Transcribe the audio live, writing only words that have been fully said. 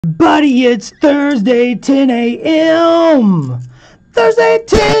Buddy, it's Thursday, 10 a.m. Thursday,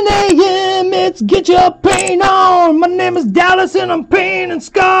 10 a.m. It's Get Your Paint On. My name is Dallas and I'm painting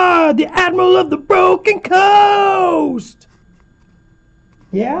Skarre, the Admiral of the Broken Coast.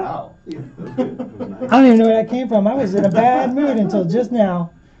 Yeah? Wow. I don't even know where that came from. I was in a bad mood until just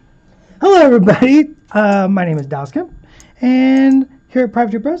now. Hello, everybody. My name is Dallas Kemp, and here at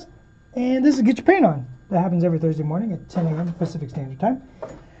Privateer Press, and this is Get Your Paint On. That happens every Thursday morning at 10 a.m. Pacific Standard Time.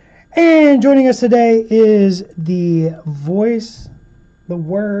 And joining us today is the voice, the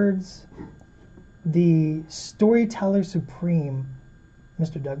words, the storyteller supreme,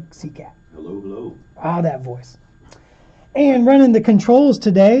 Mr. Doug Seacat. Hello, hello. Ah, that voice. And running the controls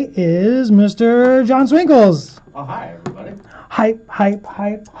today is Mr. John Swinkles. Oh, hi, everybody. Hype, hype,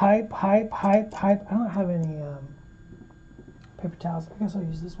 hype, hype, hype, hype, hype. I don't have any paper towels. I guess I'll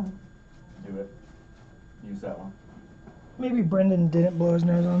use this one. Do it. Use that one. Maybe Brendan didn't blow his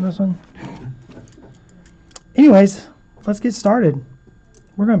nose on this one. Anyways, let's get started.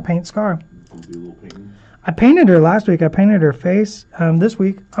 We're going to paint Skarre. We'll do a little painting. I painted her last week. I painted her face. This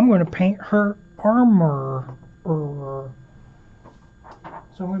week, I'm going to paint her armor. So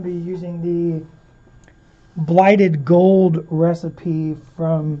I'm going to be using the Blighted Gold recipe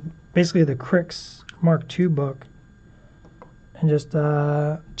from basically the Crix Mark II book. And just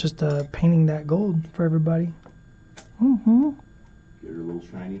painting that gold for everybody. Mm-hmm. Get her a little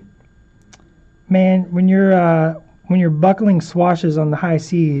shiny. Man, when you're buckling swashes on the high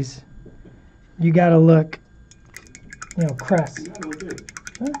seas, you gotta look, crest. You gotta look good.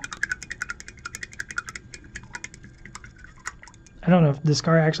 Huh? I don't know if this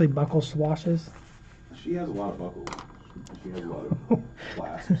Skarre actually buckles swashes. She has a lot of buckles. She has a lot of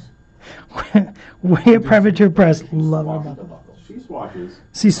clasps. We at Privateer Press love her Swashes the buckles. buckles. She swashes.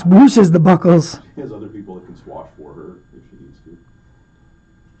 She swooshes the buckles. She has other people that can swash for her if she needs to.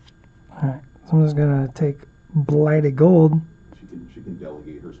 Alright, so I'm just gonna take Blighted Gold. She can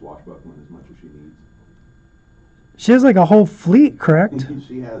delegate her swashbuckling as much as she needs. She has like a whole fleet, correct?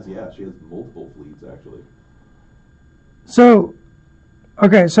 She has multiple fleets actually. So,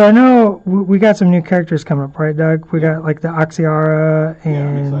 okay, so I know we got some new characters coming up, right, Doug? We got like the Oxiara and... Yeah,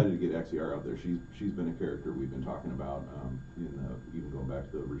 I'm excited to get XER out there. She's been a character we've been talking about, even going back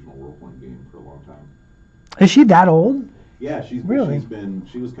to the original role-playing game for a long time. Is she that old? Yeah, she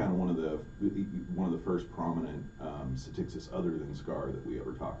was kind of one of the first prominent Statixis other than Skarre that we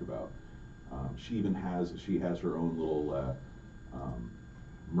ever talked about. She has her own little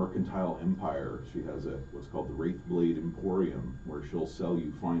mercantile empire. She has what's called the Wraithblade Emporium, where she'll sell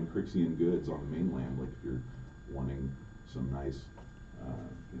you fine Crixian goods on the mainland. Like if you're wanting some nice,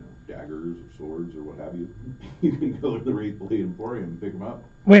 daggers or swords or what have you, you can go to the Wraithblade Emporium and pick them up.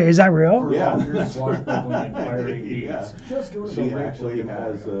 Wait, is that real? Yeah. Yeah.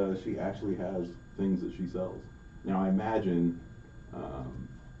 She actually has things that she sells. Now I imagine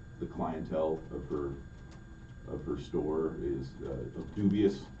the clientele of her store is of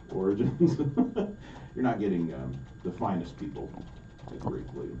dubious origins. You're not getting the finest people at the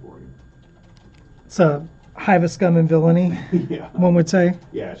Wraithblade Emporium. It's a hive of scum and villainy, Yeah. one would say.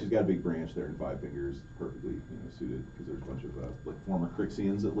 Yeah, she's got a big branch there in Five Fingers, perfectly suited because there's a bunch of like former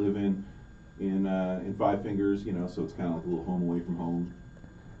Crixians that live in Five Fingers, so it's kind of like a little home away from home.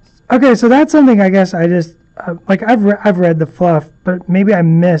 Okay, so that's something I guess I just I've read the fluff, but maybe I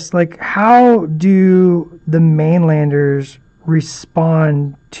missed. Like, how do the mainlanders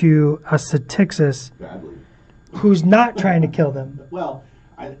respond to a Statixis Badly. who's not trying to kill them? Well,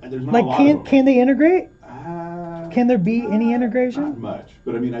 there's not a lot of them. Can they integrate? Can there be any integration? Not much,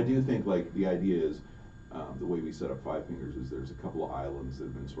 but I mean, I do think like the idea is the way we set up Five Fingers is there's a couple of islands that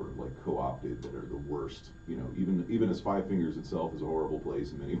have been sort of like co-opted that are the worst. Even as Five Fingers itself is a horrible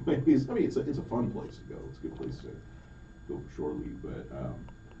place in many ways. I mean, it's a fun place to go. It's a good place to go shore leave,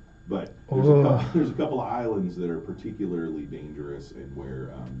 but there's a couple of islands that are particularly dangerous and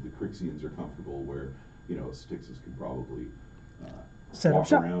where the Crixians are comfortable, where Statixis could probably Set up walk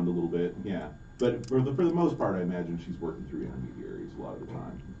shop around a little bit. Yeah. But for the most part, I imagine she's working through intermediaries a lot of the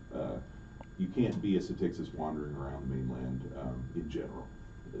time. You can't be a Statixis wandering around the mainland in general.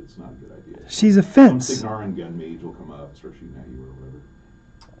 It's not a good idea. She's a fence. Some Signaran gun mage will come up and start shooting at you or whatever.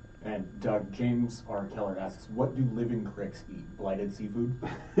 And Doug, James R. Keller asks, what do living Crix eat? Blighted seafood?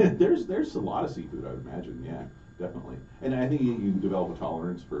 There's a lot of seafood, I would imagine. Yeah, definitely. And I think you develop a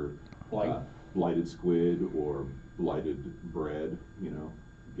tolerance for blighted squid or blighted bread.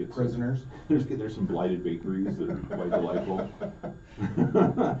 Get Prisoners. There's some blighted bakeries that are quite delightful.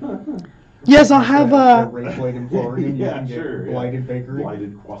 Yes, I'll have Wraithblade Emporium. Yeah, sure. Blighted bakery.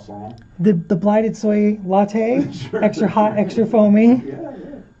 Blighted croissant. the blighted soy latte, Sure. extra hot, extra foamy. Yeah.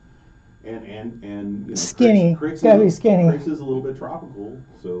 and Skinny. Crix It's gotta be skinny. Crix is a little bit tropical,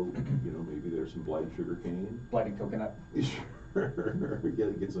 so maybe there's some blighted sugar cane. Blighted coconut. Sure.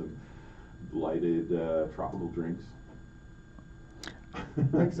 Get some blighted tropical drinks.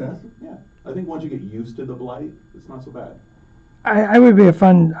 Makes sense. Yeah, I think once you get used to the blight, it's not so bad. I would be a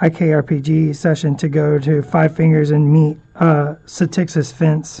fun IKRPG session to go to Five Fingers and meet Satix's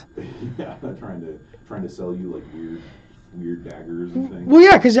Fence. Yeah, trying to sell you like weird daggers and things. Well,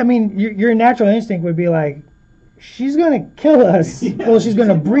 yeah, because I mean, your natural instinct would be like, she's gonna kill us. Yeah, well, she's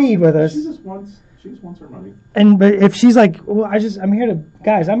gonna breed with us. She just wants her money. But if she's like, well, I'm here to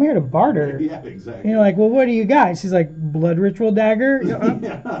barter. Yeah, exactly. You're like, well, what do you got? She's like, blood ritual dagger.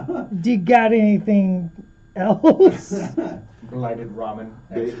 Yeah. Do you got anything else? Blighted ramen,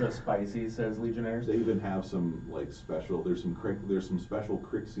 extra spicy, says Legionnaires. They even have some like special. There's some special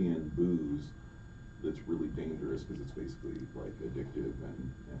Crixian booze that's really dangerous because it's basically like addictive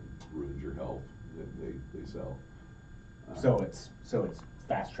and ruins your health that they sell. So it's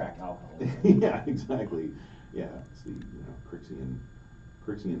fast track alcohol. Yeah, exactly. Yeah, it's the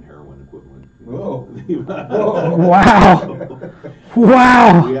Crixian heroin equivalent. Whoa. Wow.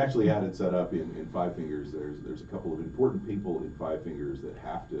 Wow. We actually had it set up in Five Fingers. There's a couple of important people in Five Fingers that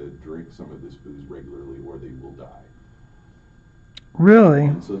have to drink some of this booze regularly or they will die. Really?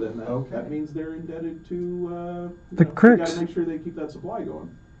 And so then that means they're indebted to the You Crix. gotta make sure they keep that supply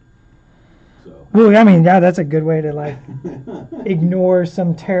going. So. Well, I mean, yeah, that's a good way to like ignore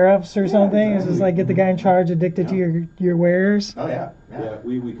some tariffs or something. Exactly. It's just like get the guy in charge addicted to your wares. Oh yeah. Yeah,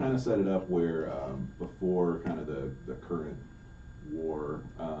 we kind of set it up where before kind of the current war,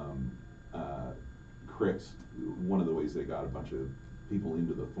 Crix, one of the ways they got a bunch of people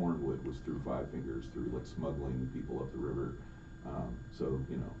into the Thornwood was through Five Fingers, through like smuggling people up the river. So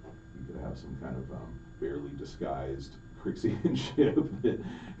you could have some kind of barely disguised Crixian ship that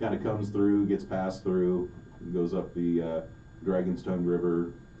kind of comes through, gets passed through, goes up the Dragon's Tongue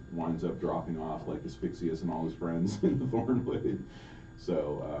River, winds up dropping off like Asphyxius and all his friends in the Thornwood.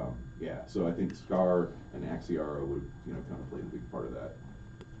 So so I think Scar and Axiara would kind of play a big part of that.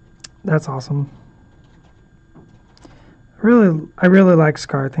 That's awesome. I really like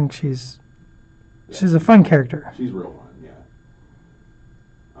Scar. I think she's a fun character. She's real fun, yeah.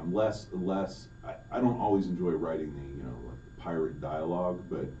 I'm less. I don't always enjoy writing the like pirate dialogue,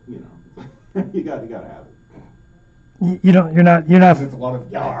 but you gotta have it. You're not. It's a lot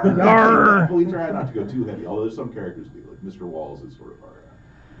of yar. Yar. We try not to go too heavy, although there's some characters do. Like Mr. Walls is sort of our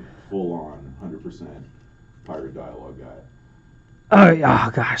full-on 100% pirate dialogue guy.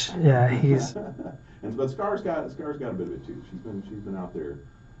 Oh gosh, yeah, he's. But Scar's got a bit of it too. She's been out there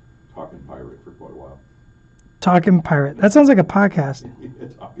talking pirate for quite a while. Talking Pirate. That sounds like a podcast.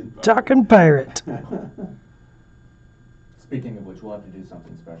 Talking Pirate. Speaking of which, we'll have to do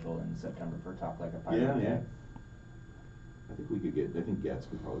something special in September for Talk Like a Pirate. Yeah. I think Getz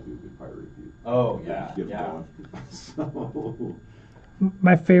could probably do a good pirate review. Oh yeah, Get him yeah. going. So.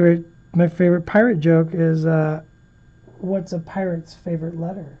 My favorite pirate joke is, what's a pirate's favorite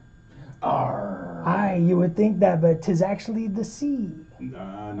letter? Arr. Aye, you would think that, but 'tis actually the C.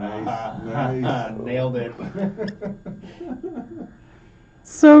 Nice. Nailed it.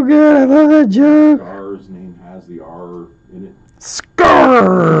 So good, I love that joke. Scar's name has the R in it.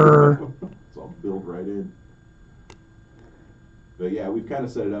 Skarre. It's all built right in. But yeah, we've kind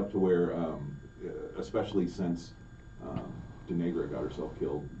of set it up to where, especially since Denegra got herself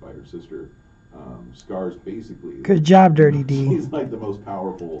killed by her sister, Scar's basically... Good job, Dirty D. She's like the most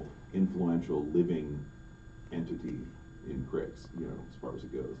powerful, influential, living entity in Crix, as far as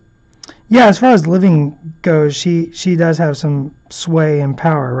it goes. Yeah, as far as living goes, she does have some sway and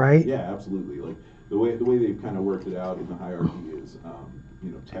power, right? Yeah, absolutely. Like the way they've kind of worked it out in the hierarchy is,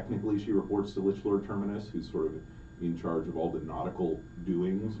 technically she reports to Lich Lord Terminus, who's sort of in charge of all the nautical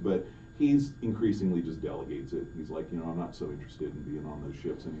doings, but he's increasingly just delegates it. He's like, I'm not so interested in being on those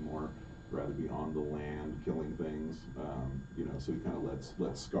ships anymore. I'd rather be on the land killing things. So he kind of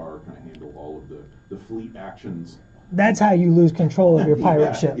lets Scar kind of handle all of the fleet actions. That's how you lose control of your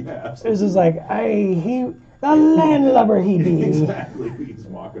pirate ship. Yeah, This is like, the landlubber he be. Exactly. He's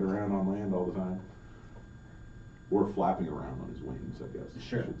walking around on land all the time. Or flapping around on his wings, I guess.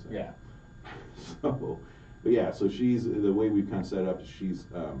 Sure, I should say. yeah. So she's, the way we've kind of set it up is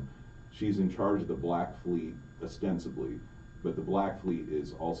she's in charge of the Black Fleet, ostensibly, but the Black Fleet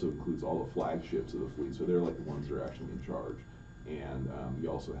also includes all the flagships of the fleet, so they're like the ones that are actually in charge. And you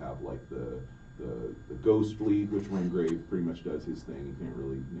also have like the Ghost Fleet, which Rengrave pretty much does his thing. You can't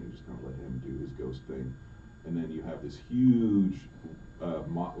really, just kind of let him do his ghost thing. And then you have this huge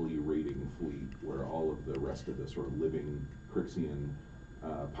motley raiding fleet where all of the rest of the sort of living Crixian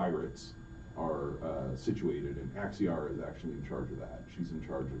pirates are situated, and Axiara is actually in charge of that. She's in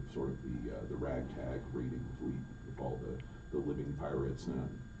charge of sort of the ragtag raiding fleet with all the living pirates,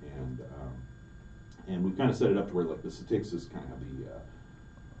 and we kind of set it up to where like the Statixis kind of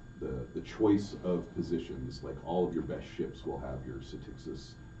have the choice of positions. Like all of your best ships will have your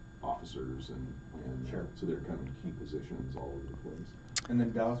Statixis officers, and Sure. so they're kind of key positions all over the place. And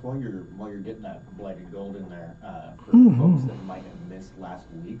then Dallas, while you're getting that blighted gold in there, for Mhm. folks that might have missed last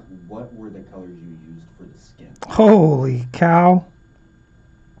week, what were the colors you used for the skin? Holy cow.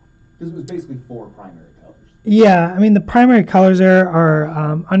 Because it was basically 4 primary colors. Yeah, I mean, the primary colors there are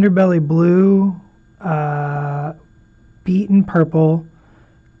underbelly blue, beaten purple,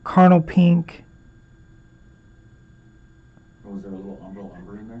 carnal pink. Was there a little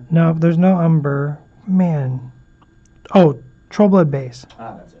umber in there? No, there's no umber. Man. Oh, Trollblood base.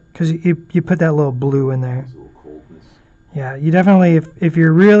 Ah, that's it. Because you put that little blue in there. There's a little coldness. Yeah, you definitely, if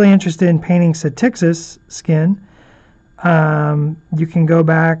you're really interested in painting Statixis skin, you can go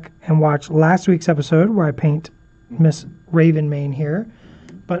back and watch last week's episode where I paint Miss Ravenmane here.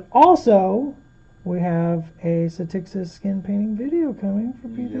 But also, we have a Statixis skin painting video coming for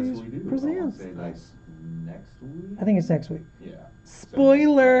Yes, PP's we do. Presents. Say that's next week? I think it's next week. Yeah.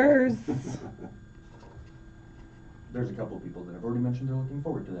 Spoilers! There's a couple of people that have already mentioned they're looking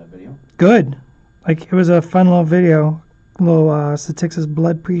forward to that video. Good. Like, it was a fun little video. Little Statixis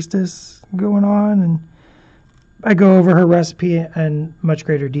Blood Priestess going on, and I go over her recipe in much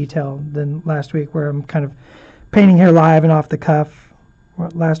greater detail than last week, where I'm kind of painting here live and off the cuff.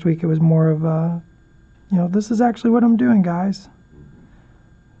 Last week it was more of this is actually what I'm doing, guys.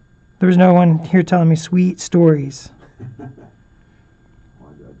 There was no one here telling me sweet stories. Well,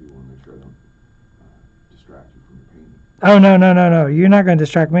 I do want to make sure I don't distract you from your painting. Oh, no. You're not going to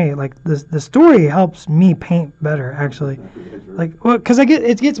distract me. Like, the story helps me paint better, actually. Yeah, sure. Like, well, because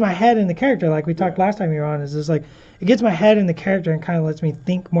it gets my head in the character, like we talked last time you were on. Is just like it gets my head in the character and kind of lets me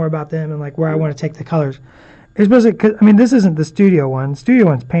think more about them and like where I want to take the colors. Especially, cause, I mean, this isn't the studio one. Studio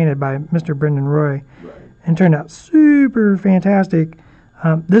one's painted by Mr. Brendan Roy, Right. and turned out super fantastic.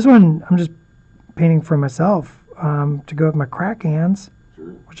 This one I'm just painting for myself to go with my crack hands, Sure.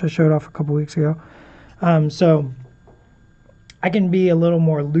 which I showed off a couple weeks ago. So I can be a little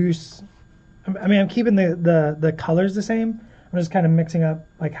more loose. I mean, I'm keeping the colors the same. I'm just kind of mixing up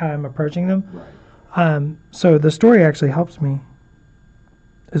like how I'm approaching them. Right. So the story actually helps me,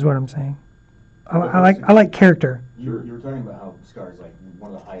 is what I'm saying. I like character. You were talking about how Skarre's like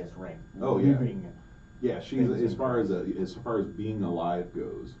one of the highest ranked. Oh, yeah. living Yeah, she's things as in far colors. as being alive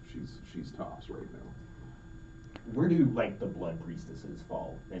goes, she's tops right now. Where do like the blood priestesses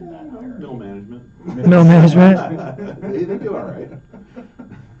fall in that hierarchy? Middle management. Middle management. they do all right.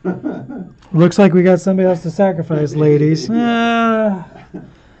 Looks like we got somebody else to sacrifice, ladies. It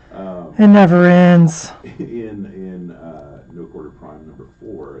Um, never ends. in No Quarter Prime number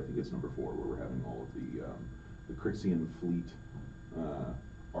 4, I think it's number 4, where we're having all of the Crixian fleet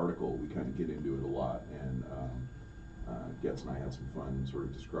article. We kind of get into it a lot, and Getz and I had some fun sort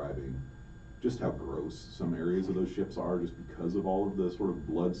of describing just how gross some areas of those ships are, just because of all of the sort of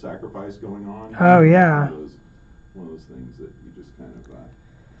blood sacrifice going on. Oh, yeah. One of those things that you just kind of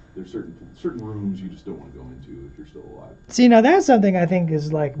there's certain rooms you just don't want to go into if you're still alive. See, now that's something I think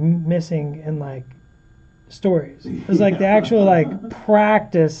is like missing in like stories. It's like the actual like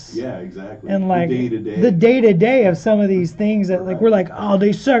practice. Yeah, exactly. And like the day to day of some of these things that like we're like, oh,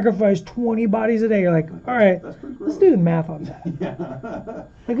 they sacrifice 20 bodies a day. You're like, all right, That's pretty let's gross. do the math on that. Yeah.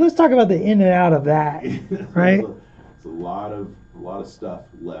 Like, let's talk about the in and out of that, right? It's a lot of stuff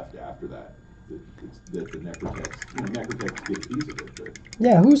left after that. That the necrotex get a piece of it. But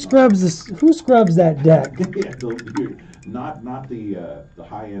Yeah, who scrubs this? Who scrubs that deck? yeah, not the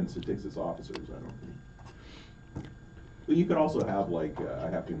high end Statixis officers, I don't think. But you could also have like I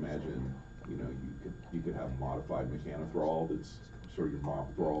have to imagine, you could have modified mechanothrall that's sort of your mob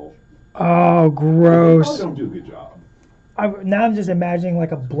thrall. Oh, They gross. probably don't do a good job. Now I'm just imagining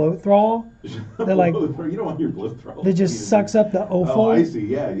like a bloat thrall that like you don't want your blood thrall. that just sucks up the offal. Oh, I see.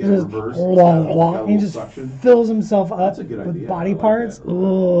 Yeah, Just reverse. blah, Got blah, a and he little just suction. fills himself up That's a good with idea. body I like parts. that.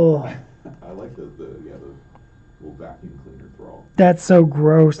 Ugh. I like the little vacuum cleaner thrall. That's so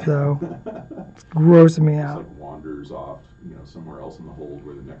gross, though. It's grossing me Just out. like wanders off, somewhere else in the hold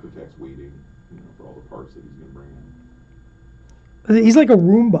where the necrotech's waiting, for all the parts that he's going to bring in. He's like a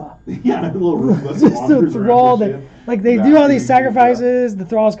Roomba. Yeah, a little Roomba Just a wanders around thrall the that, ship, like, they do all these vacuuming sacrifices. The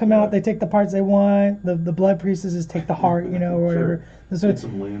thralls come out. Yeah. They take the parts they want. The blood priestesses take the heart, or whatever. Sure. So Get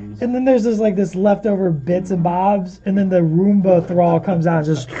some limbs. and then there's this leftover bits and bobs, and then the Roomba thrall comes out and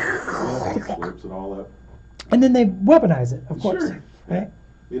just, Yeah, slurps it all up. and then they weaponize it, of course. Sure. right?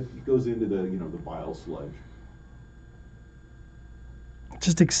 It goes into the the bile sludge.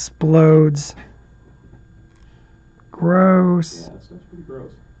 Just explodes. Gross. Yeah, that stuff's pretty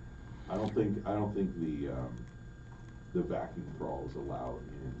gross. I don't think the vacuum crawl is allowed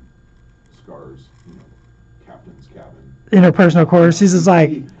in Skarre's captain's cabin. In her personal quarters, she's just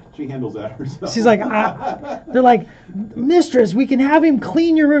like. She handles that herself. She's like, they're like, Mistress, we can have him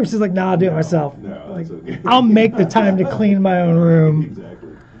clean your room. She's like, nah, I'll do it myself. No, like, that's okay. I'll make the time to clean my own room.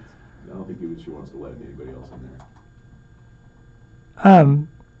 Exactly. I don't think she wants to let anybody else in there.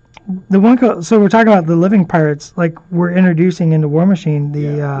 So we're talking about the living pirates, like we're introducing into War Machine.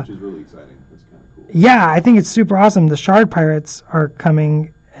 Which is really exciting. That's kind of cool. Yeah, I think it's super awesome. The Shard pirates are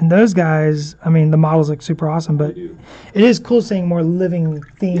coming, and those guys, I mean, the models look super awesome, but it is cool seeing more living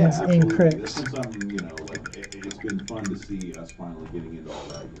themes in Crix. This is something, it's been fun to see us finally getting into all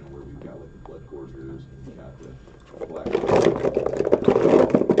that, where we've got like the Blood Coursers, and we've got the Black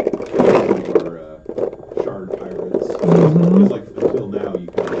Shard pirates. Because like until now, you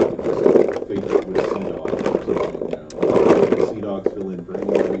kind of fake it with Sea Dogs or something, Sea Dogs fill in for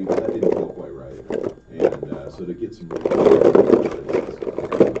anybody, but that didn't feel quite right. And so to get some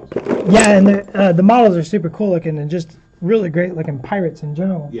yeah, and the models are super cool looking and just really great looking pirates in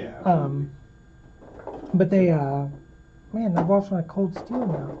general. Yeah. Absolutely. But they, man, I've watched my cold steel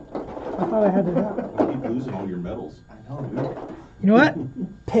now. I thought I had it out. You keep losing all your medals. I know, dude. You know what?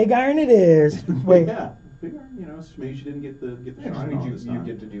 Pig iron it is. Wait. Yeah. Pig iron. Maybe she didn't get the shine on this you time.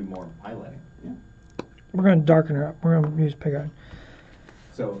 get to do more piloting. Yeah. We're going to darken her up. We're going to use pig iron.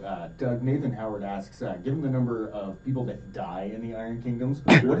 So, Doug, Nathan Howard asks, given the number of people that die in the Iron Kingdoms,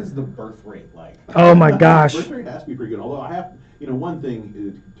 what is the birth rate like? Oh my gosh. Birth rate has to be pretty good. Although I have, one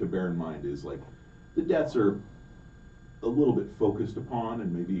thing to bear in mind is like the deaths are a little bit focused upon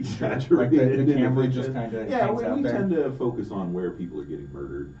and maybe exaggerated. Like the camera just kind of hangs out we there. tend to focus on where people are getting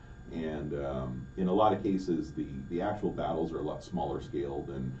murdered, and in a lot of cases, the actual battles are a lot smaller scale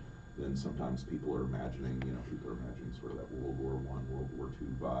than sometimes people are imagining. People are imagining sort of that World War I, World War II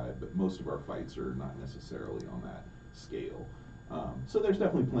vibe, but most of our fights are not necessarily on that scale. So there's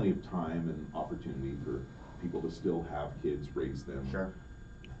definitely plenty of time and opportunity for people to still have kids, raise them,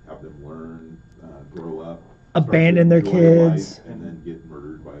 have them learn, grow up, abandon their kids, and then get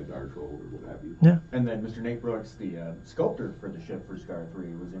murdered by a dire troll or what have you. Yeah. And then Mr. Nate Brooks, the sculptor for the ship for Skarre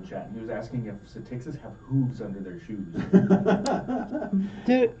 3, was in chat, and he was asking if Satixes have hooves under their shoes.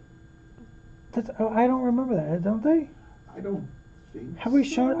 Dude, I don't remember that, don't they? I don't think Have we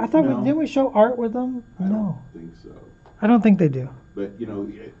shown? I thought didn't we show art with them? I No. don't think so. I don't think they do. But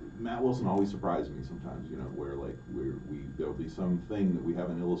Matt Wilson always surprises me sometimes. Where like there'll be something that we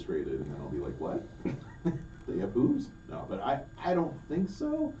haven't illustrated, and then I'll be like, what? They have hooves? No, but I don't think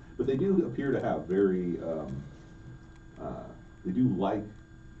so. But they do appear to have very they do like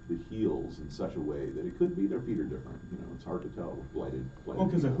the heels in such a way that it could be their feet are different. It's hard to tell with blighted Well,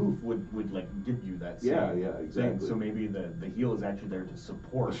 because a people. hoof would like give you that same exactly. thing. So maybe the heel is actually there to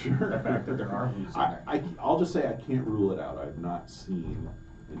support Sure. the fact that there are hooves in there. I'll just say I can't rule it out. I've not seen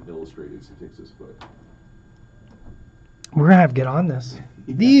an illustrated Satixes foot. We're gonna have to get on this.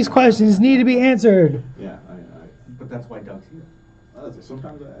 These questions need to be answered. Yeah, But that's why Doug's here.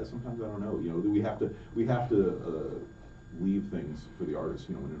 sometimes I don't know. We have to leave things for the artist.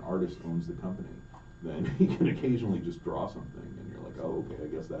 When an artist owns the company, then he can occasionally just draw something, and you're like, oh, okay, I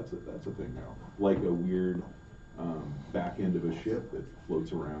guess that's a thing now. Like a weird back end of a ship that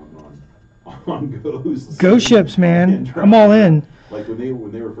floats around on ghosts. Ghost ships, man. I'm all in. Like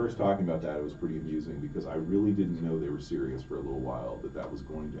when they were first talking about that, it was pretty amusing because I really didn't know they were serious for a little while that was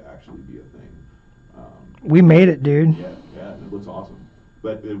going to actually be a thing. We made it, dude. Yeah, and it looks awesome.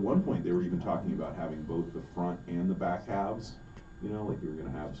 But at one point, they were even talking about having both the front and the back halves. Like you were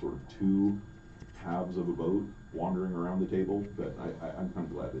going to have sort of two halves of a boat wandering around the table. But I'm kind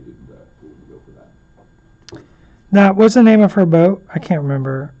of glad they didn't go for that. Now, what's the name of her boat? I can't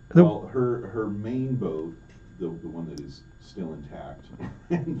remember. Well, her main boat, the one that is still intact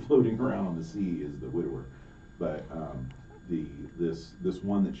and floating around on the sea, is the Widower. But this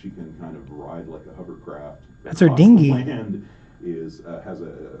one that she can kind of ride like a hovercraft. That's her dinghy. Land has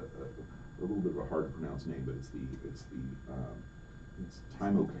a little bit of a hard to pronounce name, but it's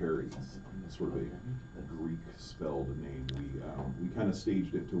Timocari. It's sort of a Greek spelled name. We kind of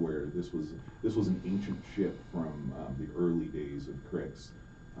staged it to where this was an ancient ship from the early days of Crix.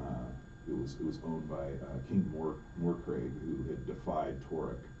 It was owned by King Morcraig, who had defied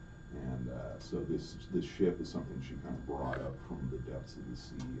Torek. And so this ship is something she kind of brought up from the depths of the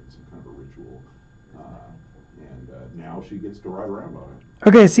sea in some kind of a ritual. and now she gets to ride around on it.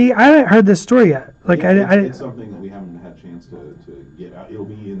 Okay, see, I haven't heard this story yet. Like, yeah, it's something that we haven't had a chance to get out. It'll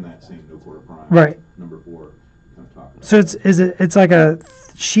be in that same No Quarter Prime, right? Number 4. Kind of talk about so it's like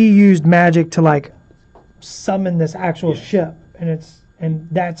she used magic to like summon this actual ship, and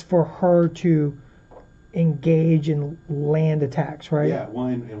that's for her to engage in land attacks, right? Yeah, well,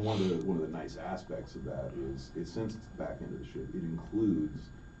 and one of the nice aspects of that is since it's the back end of the ship, it includes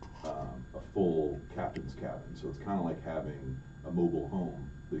a full captain's cabin. So it's kind of like having a mobile home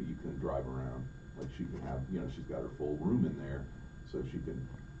that you can drive around. Like she can have, she's got her full room in there, so she can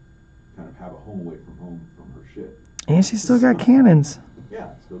kind of have a home away from home from her ship. And she's still got cannons.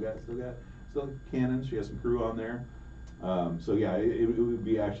 Yeah, still got cannons. She has some crew on there. So yeah, it would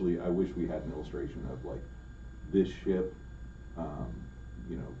be actually. I wish we had an illustration of like this ship,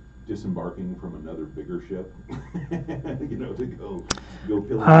 disembarking from another bigger ship, to go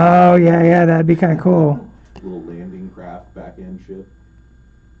pillage. Oh yeah, that'd be kind of cool. Little landing craft back end ship.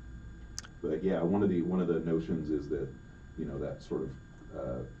 But yeah, one of the notions is that that sort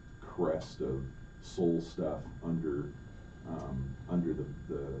of crest of soul stuff under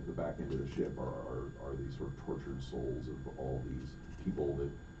the back end of the ship are these sort of tortured souls of all these people that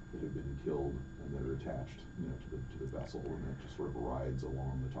have been killed and that are attached to the vessel, and it just sort of rides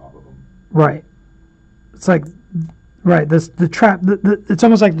along the top of them. Right. It's like the trap. It's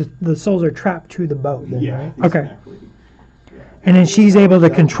almost like the souls are trapped to the boat. Then, yeah. Right? Exactly. Okay. Yeah. And then she's able to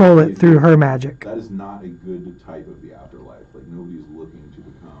control it through her magic. That is not a good type of the afterlife. Like nobody's looking to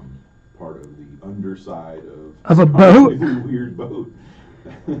become part of the underside of a boat. Weird boat.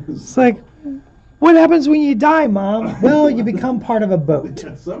 It's like, what happens when you die, Mom? Well, you become part of a boat.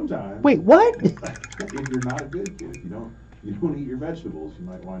 Yeah, sometimes. Wait, what? If you're not a good kid, if you don't eat your vegetables, you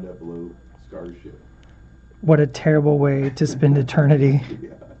might wind up below Skarre's ship. What a terrible way to spend eternity.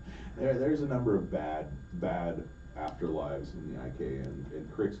 Yeah. There's a number of bad afterlives in the IK,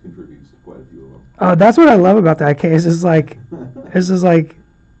 and Crix contributes to quite a few of them. Oh, that's what I love about the IK. It's just like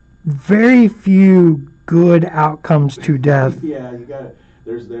very few good outcomes to death. Yeah, you got it.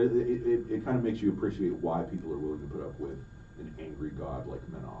 It kind of makes you appreciate why people are willing to put up with an angry god like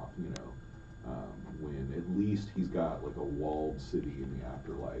Menoth, when at least he's got like a walled city in the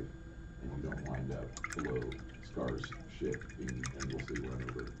afterlife, and you don't wind up below Skarre's ship being endlessly run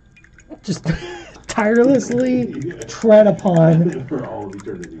over. Just tirelessly tread upon for all of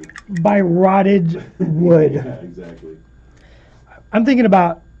eternity by rotted wood. Yeah, exactly. I'm thinking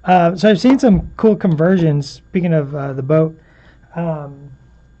about so I've seen some cool conversions. Speaking of the boat,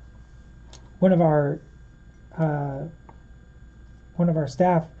 one of our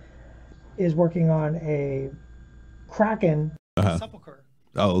staff is working on a Kraken sepulcher.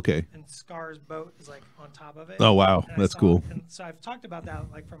 Oh, okay. And Skarre's boat is like on top of it. Oh, wow, that's cool. And so I've talked about that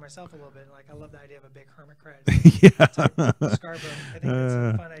like for myself a little bit. Like I love the idea of a big hermit crab. Yeah. Skarre boat. I think it's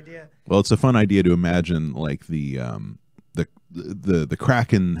a fun idea. Well, it's a fun idea to imagine like the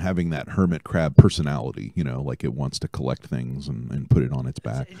Kraken having that hermit crab personality, like it wants to collect things and put it on its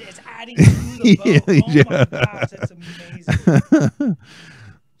back. It's adding to the boat. Oh my gosh, that's amazing.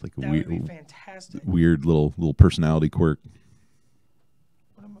 It's like that would be fantastic. Weird little personality quirk.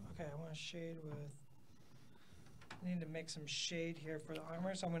 Okay, I want to shade with. I need to mix some shade here for the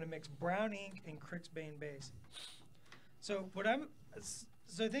armor, so I'm going to mix brown ink and Crixbane base. So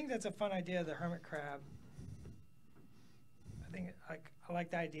I think that's a fun idea, the hermit crab. I think I like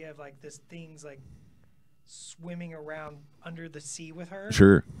the idea of like this thing's like swimming around under the sea with her.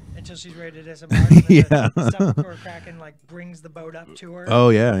 Sure. Until she's ready to disembark. And then Yeah. The sepulcher Kraken like brings the boat up to her. Oh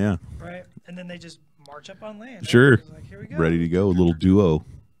yeah. Right, and then they just march up on land. Sure. Right? Like, here we go. Ready to go. A little duo.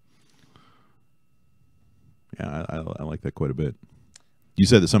 Yeah, I like that quite a bit. You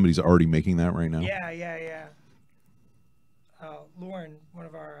said that somebody's already making that right now? Yeah. Lauren, one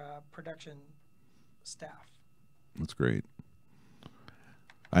of our production staff. That's great.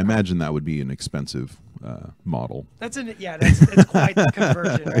 I imagine that would be an expensive model. It's quite the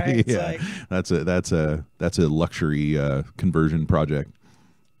conversion, right? It's yeah, that's a luxury conversion project.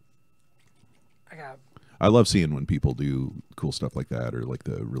 I love seeing when people do cool stuff like that, or like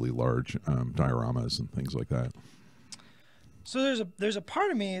the really large dioramas and things like that. So there's a part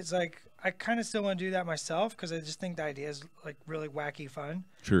of me, it's like I kind of still want to do that myself because I just think the idea is like really wacky fun.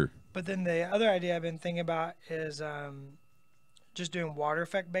 Sure. But then the other idea I've been thinking about is just doing water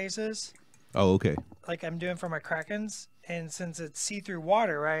effect bases. Oh, okay. Like I'm doing for my Krakens, and since it's see-through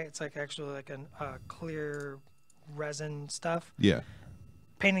water, right? It's like actually like a clear resin stuff. Yeah.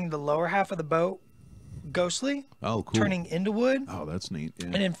 Painting the lower half of the boat ghostly. Oh, cool. Turning into wood. Oh, that's neat. Yeah.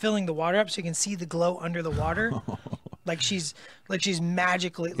 And then filling the water up so you can see the glow under the water. like she's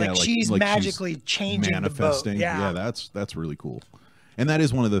magically Yeah, she's like magically changing manifesting. the boat. Yeah, that's really cool. And that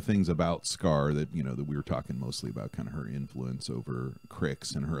is one of the things about Skarre that that we were talking mostly about, kind of her influence over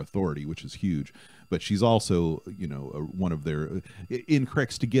Crix and her authority, which is huge. But she's also, one of their in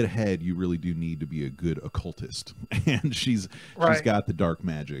Crix, to get ahead, you really do need to be a good occultist, and she's got the dark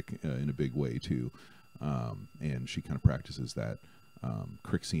magic in a big way too, and she kind of practices that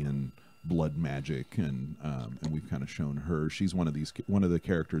Crixian blood magic, and we've kind of shown her. She's one of the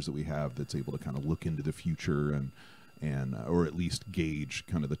characters that we have that's able to kind of look into the future and or at least gauge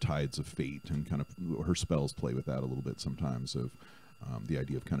kind of the tides of fate, and kind of her spells play with that a little bit sometimes, of the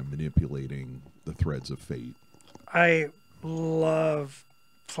idea of kind of manipulating the threads of fate. I love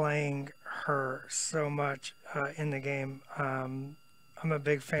playing her so much in the game. I'm a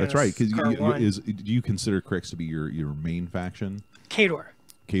big fan. That's right, because do you consider Crix to be your main faction? Khador.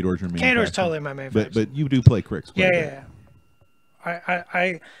 Khador's your main Khador's faction? totally my main faction. But you do play Crix quite a bit. Yeah.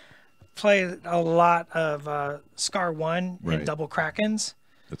 I play a lot of Skarre 1 and Double Krakens.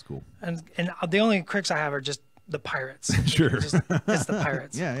 That's cool. And the only Crix I have are just the pirates. Sure. It's the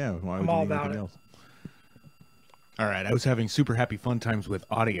pirates. Yeah. Why I'm all about it. else? All right, I was having super happy fun times with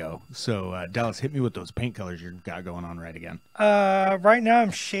audio. So Dallas, hit me with those paint colors you got going on right again. Right now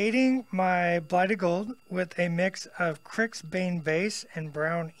I'm shading my Blighted Gold with a mix of Crix Bane base and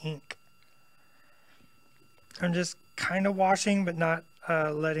brown ink. I'm just kind of washing, but not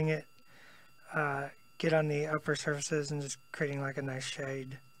letting it get on the upper surfaces, and just creating like a nice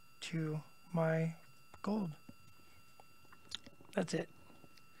shade to my gold. That's it.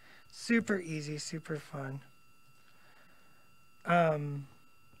 Super easy, super fun. The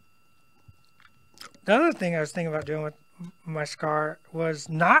other thing I was thinking about doing with my Skarre was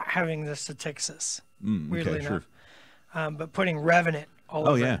not having the Statixis, weirdly enough, but putting Revenant all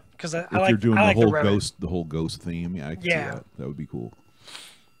over. Oh yeah, because I like, you're doing I like the whole ghost theme. Yeah, I can see that. That would be cool.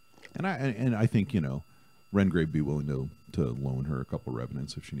 And I think Rengrave would be willing to loan her a couple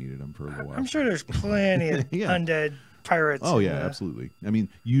Revenants if she needed them for a little while. I'm sure there's plenty of undead pirates. Oh yeah, absolutely. I mean,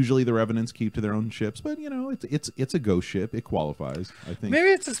 usually the Revenants keep to their own ships, but it's a ghost ship. It qualifies, I think. Maybe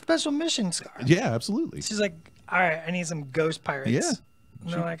it's a special mission, Skarre. Yeah, absolutely. She's like, all right, I need some ghost pirates. Yeah.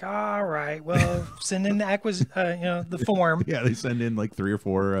 And they're like, all right, well, send in the the form. Yeah, they send in like 3 or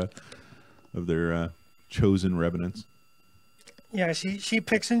 4 of their chosen Revenants. Yeah, she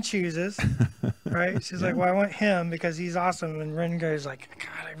picks and chooses, right? She's like, well, I want him because he's awesome. And Rengare's like,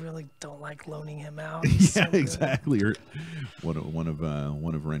 God, I really don't like loaning him out. He's so exactly. Or one of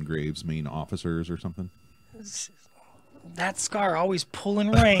Rengrave's main officers or something. That Skarre always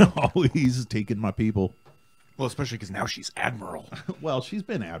pulling rank. Always taking my people. Well, especially because now she's Admiral. Well, she's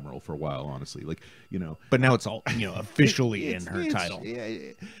been Admiral for a while, honestly. But now it's all officially in her title.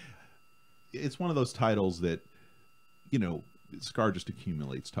 Yeah, it's one of those titles that Skarre just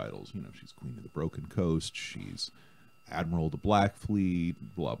accumulates titles. She's Queen of the Broken Coast. She's Admiral of the Black Fleet.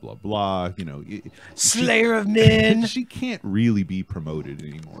 Blah blah blah. Slayer of Men. She can't really be promoted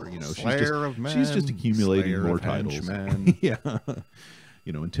anymore. Slayer of Men. She's just accumulating Slayer more of titles. Yeah.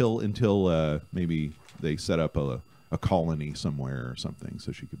 Until maybe they set up a colony somewhere or something,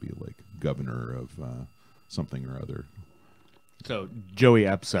 so she could be like governor of something or other. So Joey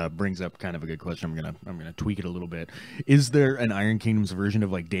Epps brings up kind of a good question. I'm gonna tweak it a little bit. Is there an Iron Kingdom's version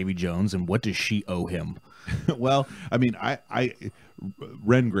of like Davy Jones, and what does she owe him? Well, I mean,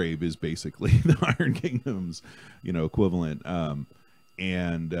 Rengrave is basically the Iron Kingdom's equivalent,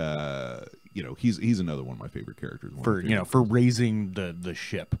 and he's another one of my favorite characters. For raising the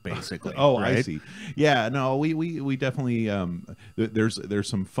ship basically. Oh, right? I see. Yeah, no, we definitely there's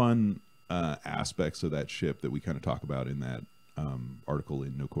some fun aspects of that ship that we kind of talk about in that article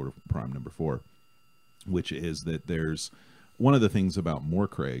in No Quarter Prime number 4, which is that there's one of the things about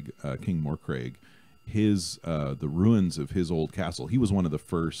Morcraig, King Morcraig, his the ruins of his old castle. He was one of the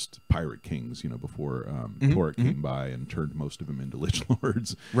first pirate kings, before Torek came by and turned most of them into lich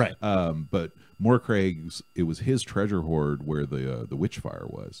lords. Right. But Morcraig's, it was his treasure hoard where the witchfire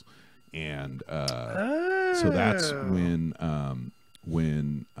was, and so that's when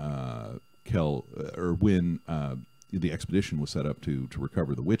the expedition was set up to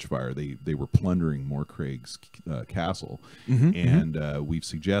recover the witchfire. They were plundering Morcraig's castle, and we've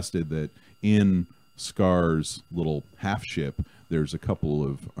suggested that in Skarre's little half ship, there's a couple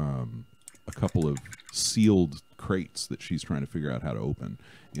of sealed crates that she's trying to figure out how to open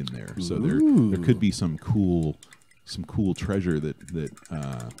in there. So there could be some cool treasure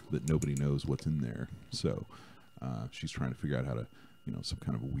that nobody knows what's in there. So she's trying to figure out how to, some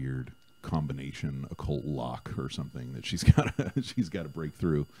kind of a weird combination occult lock or something that she's got to break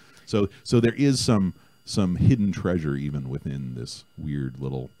through. So there is some some hidden treasure even within this weird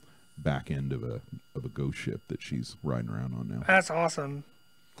little back end of a ghost ship that she's riding around on now. That's awesome.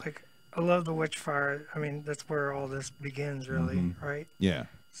 Like, I love the Witchfire. I mean, that's where all this begins, really, right? Yeah.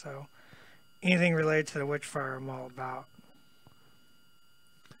 So, anything related to the Witchfire, I'm all about.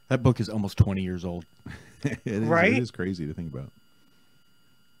 That book is almost 20 years old. Right? It is crazy to think about.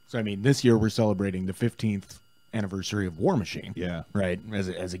 So, I mean, this year we're celebrating the 15th anniversary of War Machine. Yeah. Right?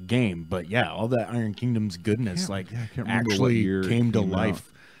 As a game. But yeah, all that Iron Kingdom's goodness, I can't remember what actually year came to it came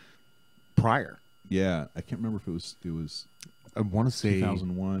life prior. Yeah. I can't remember if it was I want to say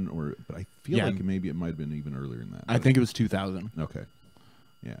 2001 but I feel like maybe it might have been even earlier than that. I think it was 2000. Okay.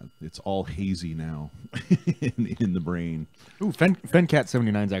 Yeah, it's all hazy now in the brain. Ooh,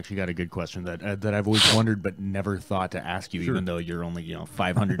 FenCat79's actually got a good question that I've always wondered but never thought to ask you, even though you're only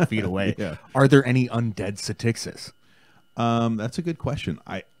 500 feet away. Yeah. Are there any undead Statixis? That's a good question.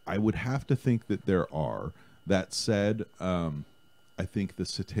 I would have to think that there are. That said, I think the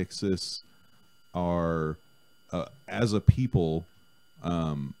Statixis are, as a people,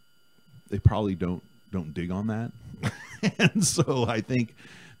 they probably don't dig on that. And so I think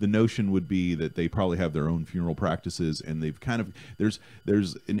the notion would be that they probably have their own funeral practices, and they've kind of there's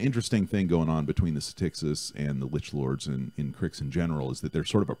an interesting thing going on between the Statixis and the Lich Lords in Crix in general, is that they're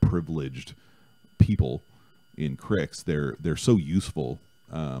sort of a privileged people in Crix. They're so useful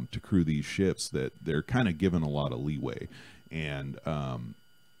to crew these ships that they're kind of given a lot of leeway, and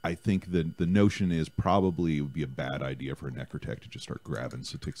I think that the notion is probably it would be a bad idea for a Necrotech to just start grabbing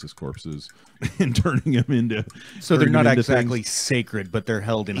Statixis corpses and turning them into. So they're not exactly things. Sacred, but they're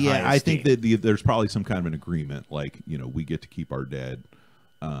held in high esteem. I think that there's probably some kind of an agreement, like we get to keep our dead.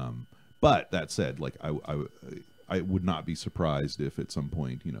 But that said, like I would not be surprised if at some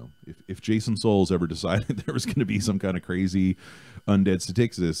point, if Jason Souls ever decided there was going to be some kind of crazy undead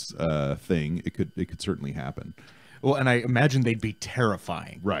Statixis thing, it could certainly happen. Well, and I imagine they'd be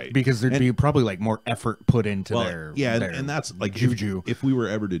terrifying, right? Because there'd be probably like more effort put into their and that's like juju. If we were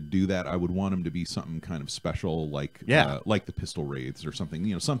ever to do that, I would want them to be something kind of special, like the Pistol Wraiths or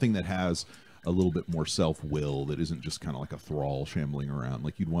something. Something that has a little bit more self-will, that isn't just kind of like a thrall shambling around.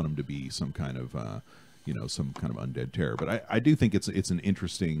 Like you'd want them to be some kind of some kind of undead terror. But I do think it's an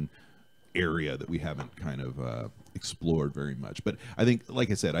interesting area that we haven't kind of explored very much. But I think,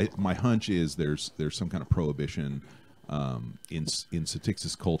 like I said, my hunch is there's some kind of prohibition in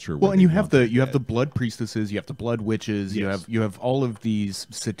Statixis culture. Well, and you have the blood priestesses, you have the blood witches, yes. you have all of these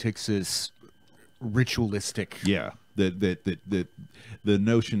Statixis ritualistic. Yeah. The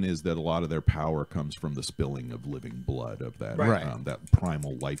notion is that a lot of their power comes from the spilling of living blood, of that that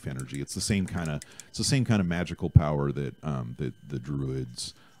primal life energy. It's the same kind of magical power that the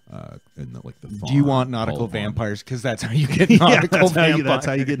druids and the Do you want nautical vampires? Because that's how you get nautical vampires. That's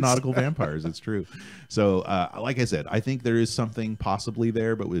how you get nautical vampires. It's true. So, like I said, I think there is something possibly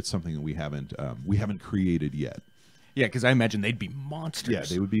there, but it's something that we haven't created yet. Yeah, because I imagine they'd be monsters. Yeah,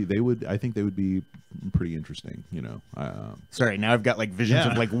 they would be. I think they would be pretty interesting. Sorry, now I've got like visions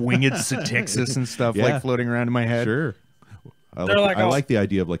of like winged Statixis and stuff like floating around in my head. Sure. I like the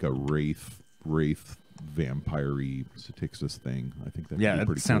idea of like a wraith vampire-y Statixis thing. I think that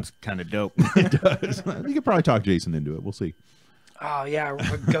pretty sounds kind of dope. It does. You could probably talk Jason into it. We'll see. Oh yeah,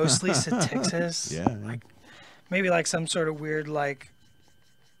 a ghostly Statixis. Yeah, like maybe like some sort of weird like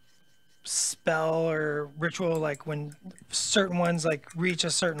spell or ritual, like when certain ones like reach a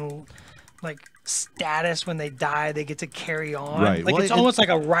certain like status, when they die they get to carry on. Right. Like it's almost like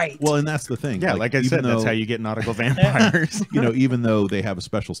a rite. Well, and that's the thing. Yeah, like I said, that's how you get nautical vampires. Even though they have a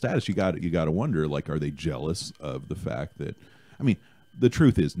special status, you got to wonder, like, are they jealous of the fact that, I mean, the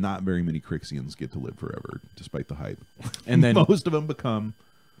truth is not very many Crixians get to live forever, despite the hype. And then most of them become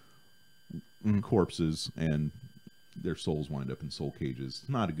corpses, and their souls wind up in soul cages. It's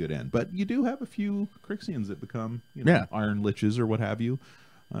not a good end. But you do have a few Crixians that become iron liches or what have you.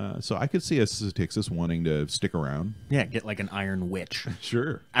 So I could see a Statixis wanting to stick around. Yeah, get like an iron witch.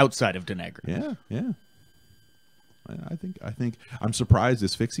 Sure. Outside of Denegra. Yeah. I think I'm surprised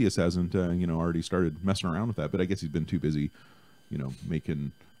Asphyxius hasn't already started messing around with that, but I guess he's been too busy,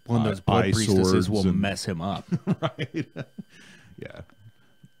 making one of those blood priestesses will and mess him up. Right. Yeah.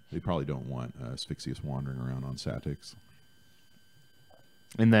 They probably don't want Asphyxius wandering around on Satix.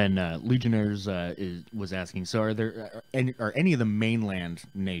 And then Legionnaires was asking, so are any of the mainland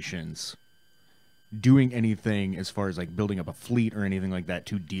nations doing anything as far as like building up a fleet or anything like that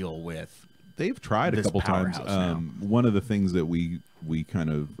to deal with? They've tried a couple times. One of the things that we kind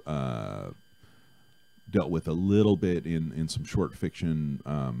of dealt with a little bit in some short fiction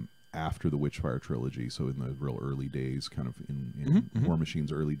after the Witchfire trilogy, so in the real early days, kind of in War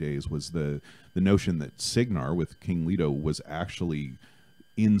Machine's early days, was the notion that Cygnar with King Leto was actually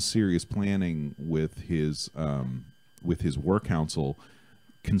in serious planning with his war council,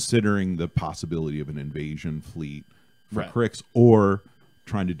 considering the possibility of an invasion fleet for Crix, or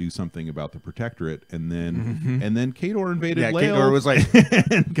trying to do something about the Protectorate, and then Khador invaded Lael. Khador was like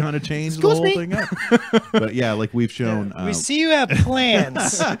and kind of changed the whole thing up. But yeah, like we've shown, we see you have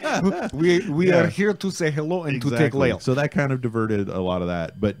plans. we are here to say hello and to take Lael. So that kind of diverted a lot of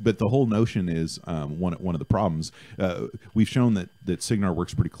that. But the whole notion is one of the problems. We've shown that Cygnar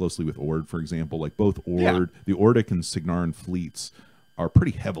works pretty closely with Ord, for example. Like both Ord, the Ordic and Cygnaran fleets are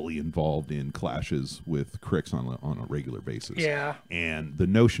pretty heavily involved in clashes with Crix on a regular basis. Yeah. And the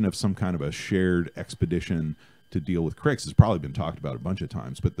notion of some kind of a shared expedition to deal with Crix has probably been talked about a bunch of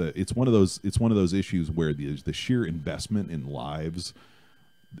times, but it's one of those issues where the sheer investment in lives,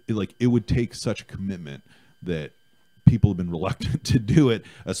 it would take such commitment that people have been reluctant to do it,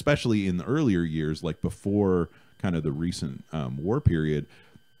 especially in the earlier years, like before kind of the recent war period.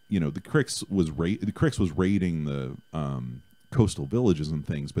 You know, the Crix was raiding the coastal villages and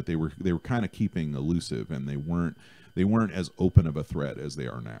things, but they were kind of keeping elusive, and they weren't as open of a threat as they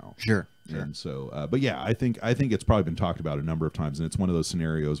are now. Sure. And so, but yeah, I think it's probably been talked about a number of times, and it's one of those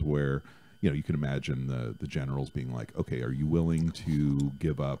scenarios where, you know, you can imagine the generals being like, okay, are you willing to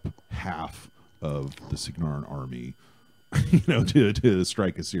give up half of the Cygnaran army, you know, to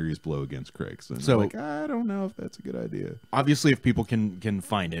strike a serious blow against Crix? And so, like, I don't know if that's a good idea. Obviously, if people can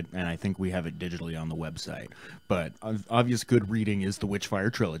find it, and I think we have it digitally on the website, but obvious good reading is the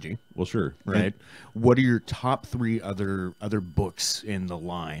Witchfire trilogy. Well, sure, right. What are your top 3 other books in the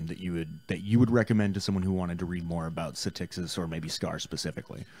line that you would recommend to someone who wanted to read more about Satixis or maybe Skarre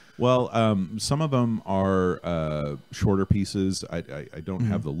specifically? Well, some of them are shorter pieces. I don't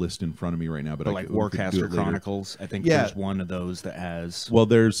have the list in front of me right now, but like Warcaster Chronicles, I think there's one of those that has. Well,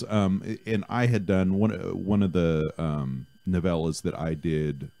 there's and I had done one of the novellas that I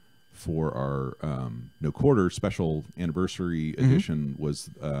did for our No Quarter special anniversary edition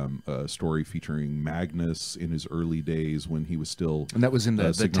was a story featuring Magnus in his early days when he was still, and that was in the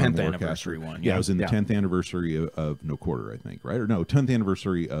 10th anniversary one. Yeah, it was in the 10th anniversary of No Quarter, I think, right? Or no, 10th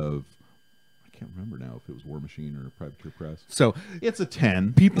anniversary of, I can't remember now if it was War Machine or Privateer Press. So it's a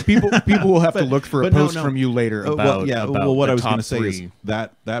 10. People will have to look for a post from you later about. Well, what I was going to say is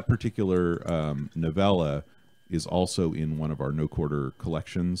that particular novella is also in one of our No Quarter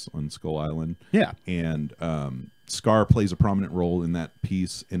collections on Skull Island. Yeah, and Skarre plays a prominent role in that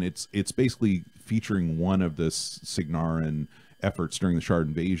piece, and it's basically featuring one of the Cygnaran efforts during the Shard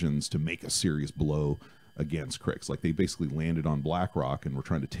invasions to make a serious blow against Crix. Like, they basically landed on Blackrock and were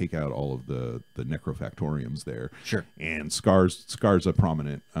trying to take out all of the necrofactoriums there. Sure. And Skarre's a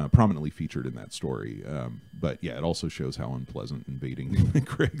prominently featured in that story. But yeah, it also shows how unpleasant invading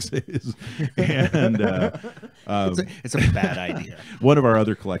Crix is. And it's a bad idea. One of our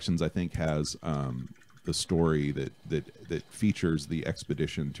other collections, I think, has the story that features the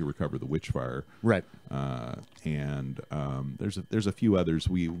expedition to recover the Witchfire. Right. And there's a few others.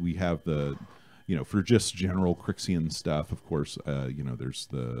 We have the, you know, for just general Crixian stuff, of course, you know, there's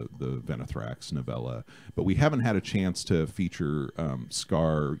the Venethrax novella, but we haven't had a chance to feature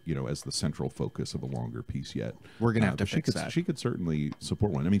Skarre, you know, as the central focus of a longer piece yet. We're gonna have to fix that. She could certainly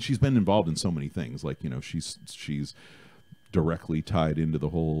support one. I mean, she's been involved in so many things. Like, you know, she's directly tied into the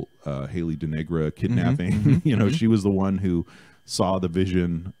whole Haley Denegra kidnapping. You know, she was the one who saw the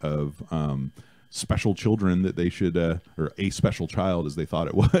vision of special children that they should, or a special child as they thought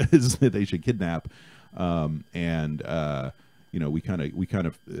it was, that they should kidnap. You know, we kind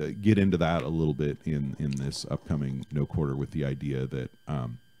of get into that a little bit in this upcoming No Quarter with the idea that,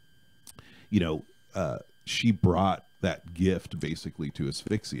 you know, she brought that gift basically to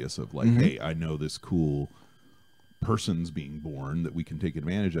Asphyxius of like, hey, I know this cool person's being born that we can take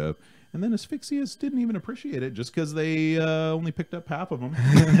advantage of. And then Asphyxius didn't even appreciate it just because they only picked up half of them.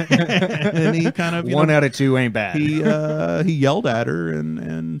 And he kind of, one out of two ain't bad. He yelled at her,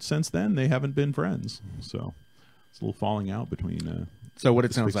 and since then they haven't been friends. So it's a little falling out between. So what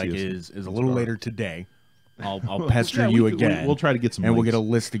it sounds like is a little later today, I'll pester you again. We'll try to get some, and links. We'll get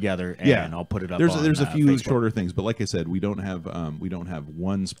a list together, and I'll put it up. There's a few Facebook. Shorter things, but like I said, we don't have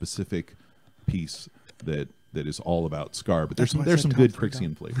one specific piece that is all about Skarre, but there's some good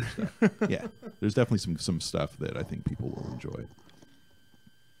Crixian flavor stuff. Yeah, there's definitely some stuff that I think people will enjoy.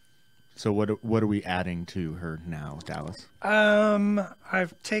 So what are we adding to her now, Dallas?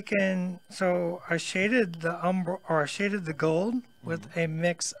 I've taken, so I shaded the gold with a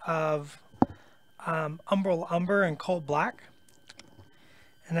mix of umbral umber and cold black,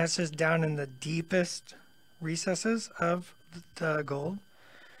 and that's just down in the deepest recesses of the gold.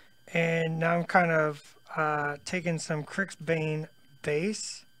 And now I'm kind of taking some Crixbane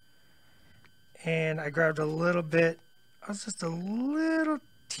base, and I grabbed a little bit, just a little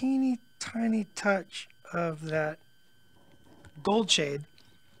teeny tiny touch of that gold shade,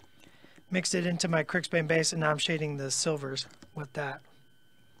 mixed it into my Crixbane base, and now I'm shading the silvers with that.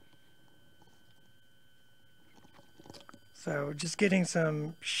 So just getting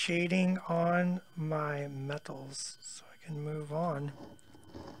some shading on my metals so I can move on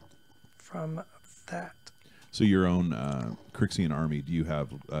from that. So your own Crixian army, do you have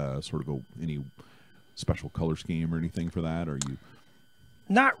sort of any special color scheme or anything for that? Or you?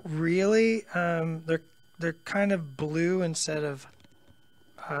 Not really. They're kind of blue instead of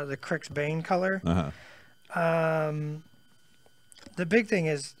the Crixbane color. The big thing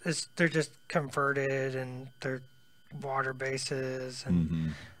is they're just converted, and they're water bases,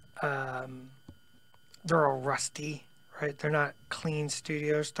 and they're all rusty, right? They're not clean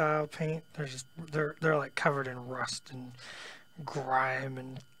studio style paint. They're like covered in rust and grime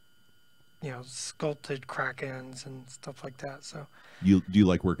and sculpted krakens and stuff like that. So do you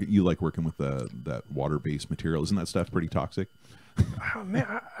like working with that water based material? Isn't that stuff pretty toxic? Oh man,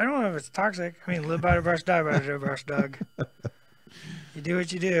 I don't know if it's toxic. I mean, live by the brush, die by the brush, Doug. You do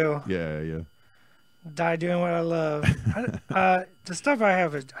what you do. Yeah. Die doing what I love. The stuff I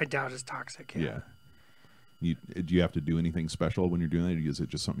have, I doubt is toxic. Yeah. Do you have to do anything special when you're doing that? Or is it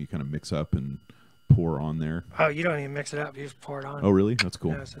just something you kind of mix up and pour on there? Oh, you don't even mix it up. You just pour it on. Oh, really? That's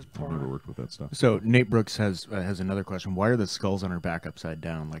cool. Yeah, I've never worked with that stuff. So Nate Brooks has another question. Why are the skulls on her back upside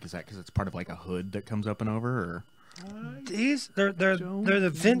down? Like, is that because it's part of like a hood that comes up and over, or? They're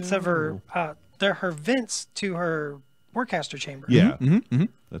the vents of her. They're her vents to her warcaster chamber. Yeah,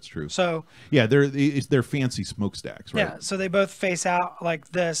 that's true. So yeah, they're fancy smokestacks, right? Yeah, so they both face out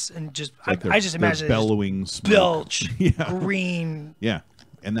like this, and just like I just imagine bellowing smoke. Bilge green. Yeah,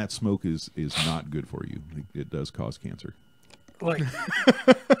 and that smoke is not good for you. It does cause cancer.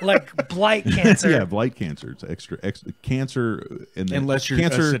 Like blight cancer. Yeah, blight cancer. It's extra cancer, and unless your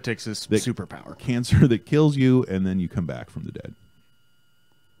Cetix is superpower. Cancer that kills you, and then you come back from the dead.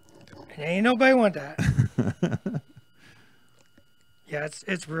 Ain't nobody want that. Yeah,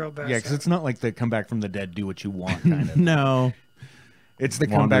 it's real bad. Yeah, because it's not like the come back from the dead, do what you want kind of. No. It's the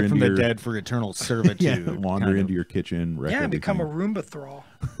come back from the dead for eternal servitude. Wander into your kitchen. Yeah, and become a Roomba thrall.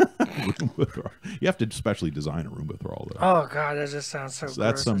 You have to specially design a Roomba thrall, though. Oh, God, that just sounds so gross.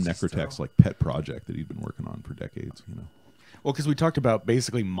 That's some Necrotech's like pet project that he's been working on for decades, Well, because we talked about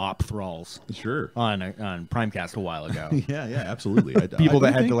basically mop thralls. Sure. On Primecast a while ago. yeah, absolutely. People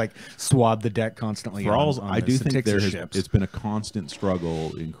that had to like swab the deck constantly. Thralls, on I do think ships. it's been a constant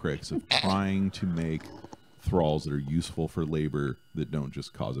struggle in Crix of trying to make thralls that are useful for labor that don't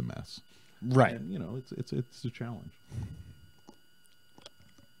just cause a mess. Right. And, it's a challenge.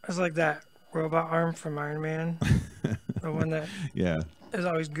 It's like that robot arm from Iron Man. The one that is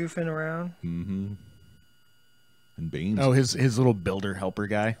always goofing around. Mm-hmm. And Banes. Oh, his little builder helper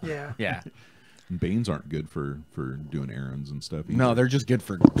guy. Yeah. Yeah. And Banes aren't good for doing errands and stuff either. No, they're just good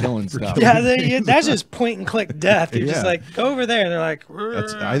for killing stuff. Yeah, that's just point and click death. You're just like, go over there, and they're like.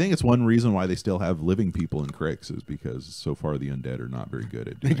 I think it's one reason why they still have living people in Crix is because so far the undead are not very good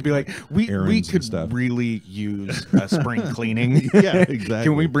at doing They could be like, we could really use a spring cleaning. Yeah, exactly.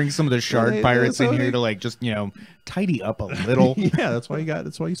 Can we bring some of the shard pirates in here to like just tidy up a little? Yeah, that's why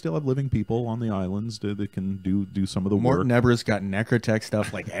you still have living people on the islands that can do some of the work. Nebra's got Necrotech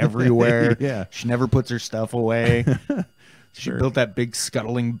stuff like everywhere. Yeah. She never puts her stuff away. She built that big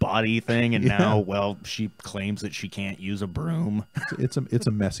scuttling body thing, and now, she claims that she can't use a broom. It's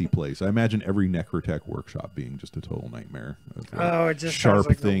a messy place. I imagine every Necrotech workshop being just a total nightmare. It just sharp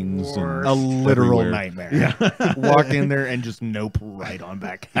like things and a literal everywhere. nightmare. Yeah. Walk in there and just nope right on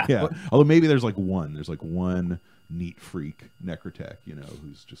back out. Yeah. Although maybe there's one neat freak Necrotech,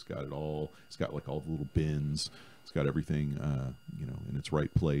 who's just got it all. It's got like all the little bins. It's got everything, in its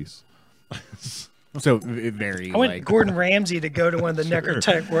right place. So very. I went Gordon Ramsay to go to one of the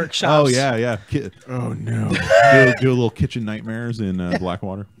Necrotech workshops. Oh yeah. Oh no. Do a little kitchen nightmares in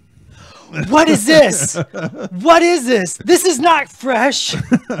Blackwater. What is this? What is this? This is not fresh.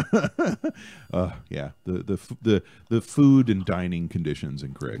 Yeah. The food and dining conditions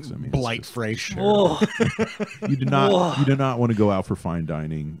in Crix. I mean, blight fresh. You do not want to go out for fine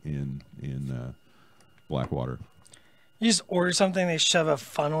dining in Blackwater. You just order something, they shove a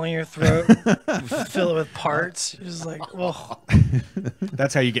funnel in your throat, fill it with parts. You're just like, oh.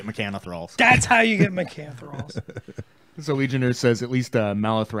 That's how you get mechanothralls. That's how you get mechanothralls. So Legionnaire says at least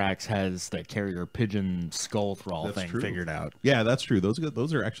Malithrax has the carrier pigeon skull thrall That's thing true. figured out. Yeah, that's true.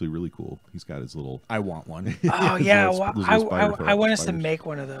 Those are actually really cool. He's got his little. I want one. Oh his yeah, little- well, those little spider I want us to spiders. make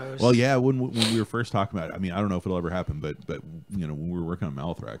one of those. Well, yeah, when we were first talking about it, I mean, I don't know if it'll ever happen, but you know, when we were working on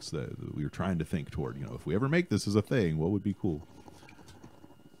Malithrax, we were trying to think toward, you know, if we ever make this as a thing, what would be cool?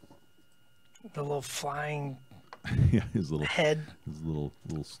 The little flying Yeah, his little head. his little.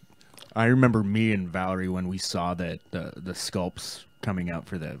 I remember me and Valerie when we saw that the sculpts coming out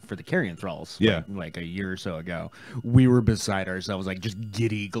for the carrion thralls. Yeah. like a year or so ago. We were beside ourselves, like just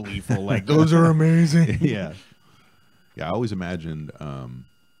giddy, gleeful, like those are amazing. Yeah, yeah. I always imagined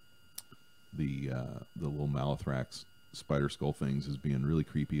the little Malithrax spider skull things as being really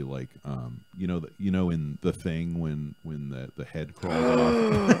creepy, like you know in The Thing when the head crawls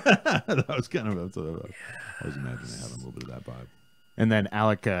off. That was kind of I was imagining having a little bit of that vibe. And then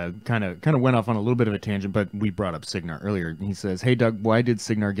Alec kind of went off on a little bit of a tangent, but we brought up Signar earlier. He says, "Hey Doug, why did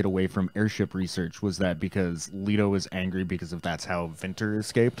Signar get away from airship research? Was that because Leto was angry because of that's how Vinter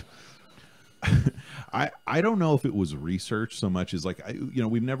escaped?" I don't know if it was research so much as like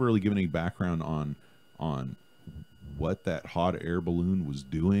we've never really given any background on what that hot air balloon was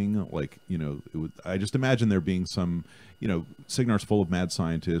doing. Like, I just imagine there being some, Signar's full of mad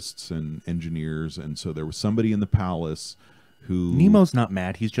scientists and engineers, and so there was somebody in the palace who Nemo's not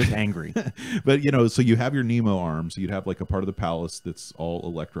mad, he's just angry. But so you have your Nemo arms, you'd have like a part of the palace that's all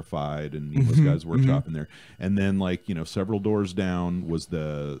electrified, and Nemo's guy's workshop in there, and then several doors down was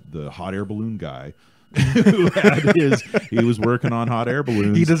the hot air balloon guy. Who had he was working on hot air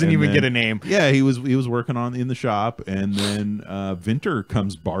balloons. He doesn't even get a name. Yeah, he was working on in the shop, and then Vinter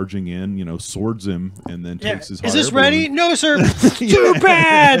comes barging in, swords him, and then takes his hot Is this air ready? balloon. No, sir. Too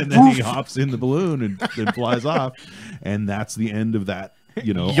bad. And then he hops in the balloon and flies off, and that's the end of that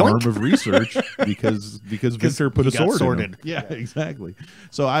arm of research because Vinter put a sword in him. Yeah, exactly.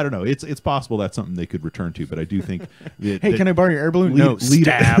 So I don't know. It's possible that's something they could return to, but I do think that, hey, can I borrow your air balloon? No,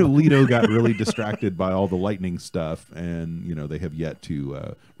 stab. Leto got really distracted by all the lightning stuff, and they have yet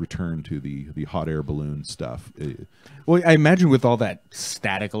to return to the hot air balloon stuff. Well, I imagine with all that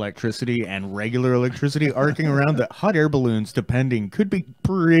static electricity and regular electricity arcing around, the hot air balloons, depending, could be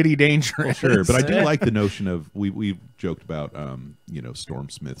pretty dangerous. Sure, but I do like the notion of we've joked about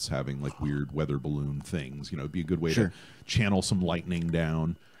stormsmiths having like weird weather balloon things. It'd be a good way to channel some lightning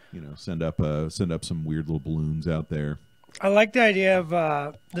down. Send up some weird little balloons out there. I like the idea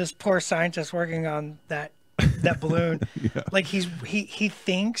of this poor scientist working on that balloon. Yeah. Like he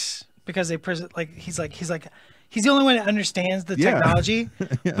thinks because he's the only one that understands the technology,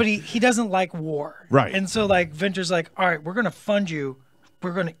 but he doesn't like war. Right. And so like Venture's like, all right, we're gonna fund you.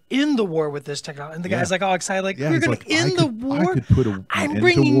 We're going to end the war with this technology. And the guy's like all excited, like, we're going to end the war? I could put an I'm end to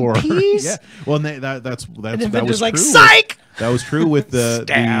bringing war. peace? Yeah. Well, and that was like, true. psych! That was true with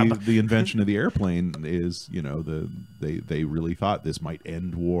Stab. the invention of the airplane is, they really thought this might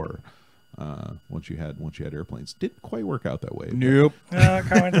end war. Once you had airplanes. Didn't quite work out that way. Nope. No, it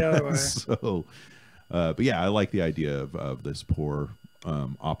kind of went the other way. So, but yeah, I like the idea of this poor,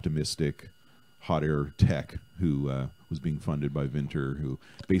 optimistic hot air tech who was being funded by Vinter, who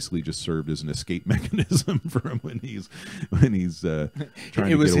basically just served as an escape mechanism for him when he's trying to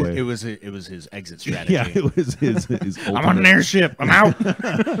get away. It was his exit strategy. Yeah, it was his I'm on an airship. I'm out.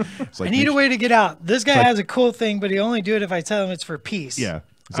 It's like, I need a way to get out. This guy has a cool thing, but he only do it if I tell him it's for peace. Yeah.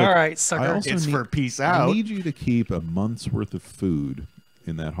 It's All like, right, sucker. It's for peace out. I need you to keep a month's worth of food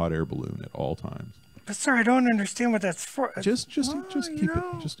in that hot air balloon at all times. But sir, I don't understand what that's for. Just keep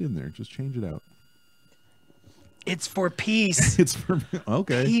it just in there. Just change it out. It's for peace. It's for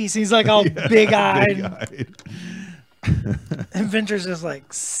okay. Peace. He's like all big-eyed. Big-eyed. And Venture's just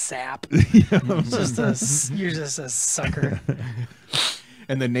like, sap. You're just a sucker.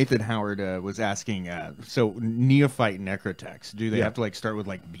 And then Nathan Howard was asking, so neophyte necrotechs, do they have to start with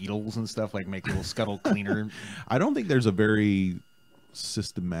beetles and stuff, make a little scuttle cleaner? I don't think there's a very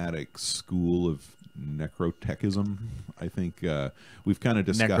systematic school of necrotechism. I think we've kind of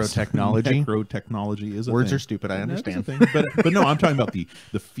discussed necrotechnology. Necrotechnology is a Words thing. are stupid. I understand. That is a thing. But no, I'm talking about the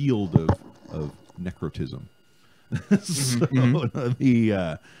field of necrotism.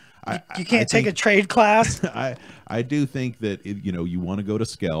 You can't take a trade class. I do think that you want to go to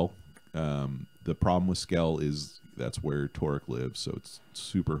Skell. The problem with Skell is that's where Torek lives, so it's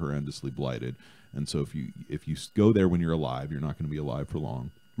super horrendously blighted. And so if you go there when you're alive, you're not going to be alive for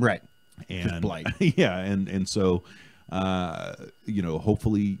long. Right. And just blight. Yeah, and so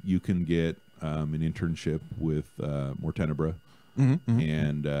hopefully you can get an internship with Mortenebra.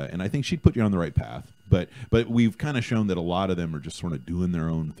 And I think she'd put you on the right path. But we've kind of shown that a lot of them are just sort of doing their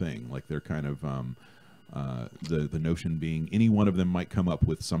own thing. Like they're kind of The notion being any one of them might come up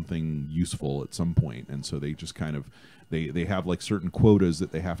with something useful at some point, and so they just kind of they have like certain quotas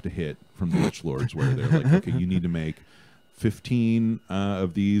that they have to hit from the Lich Lords, where they're like, okay, you need to make 15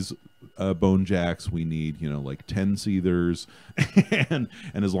 of these bone jacks. We need like 10 seethers, and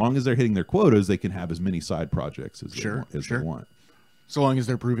as long as they're hitting their quotas, they can have as many side projects as they want. So long as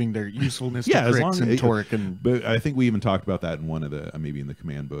they're proving their usefulness to as Crix long and as, Torque. And but I think we even talked about that in one of the maybe in the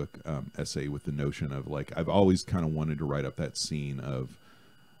command book essay, with the notion of like, I've always kind of wanted to write up that scene of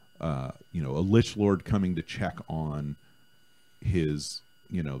a Lich Lord coming to check on his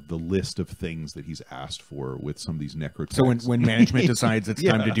the list of things that he's asked for with some of these necrotechs. So when management decides it's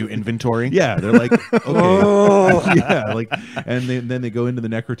time to do inventory, they're like, okay, and then they go into the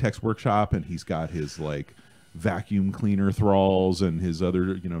necrotech's workshop, and he's got his like vacuum cleaner thralls and his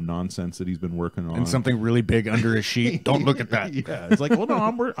other nonsense that he's been working on, and something really big under his sheet. Don't look at that. It's like, well,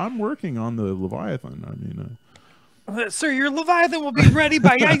 no, I'm working on the Leviathan. I mean, sir, your Leviathan will be ready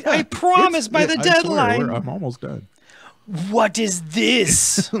by I promise by the deadline. I'm almost done. What is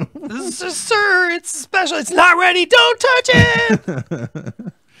this? Sir, it's special. It's not ready. Don't touch it.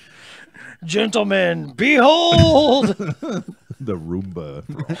 Gentlemen, behold. The Roomba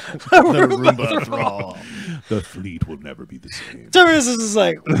The Roomba thrall. The fleet will never be the same. Terminus is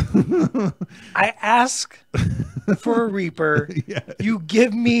like, I ask for a Reaper. You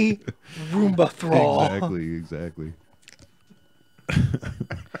give me Roomba thrall. Exactly.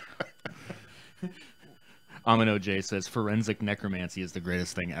 Amino J says forensic necromancy is the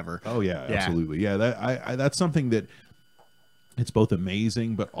greatest thing ever. Oh yeah, absolutely. Yeah, that's something that it's both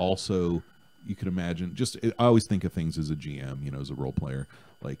amazing, but also you could imagine. I always think of things as a GM, as a role player.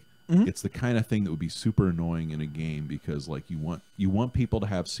 Like it's the kind of thing that would be super annoying in a game, because like you want people to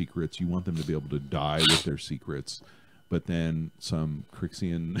have secrets, you want them to be able to die with their secrets. But then some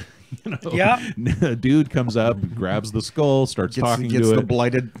Crixian, dude comes up, grabs the skull, starts talking gets to the it.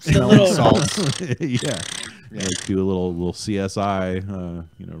 blighted smelling salts. Like do a little CSI,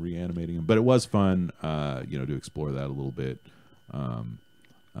 reanimating him. But it was fun, to explore that a little bit.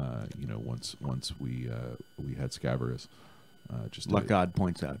 Once we had Scaverus. Luck God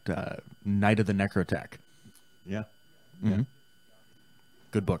points out Knight of the Necrotech. Yeah. Mm-hmm.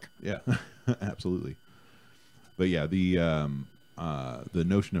 Good book. Yeah, absolutely. But yeah, the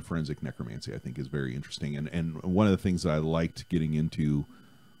notion of forensic necromancy, I think, is very interesting, and one of the things that I liked getting into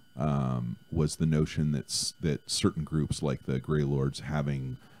was the notion that certain groups like the Grey Lords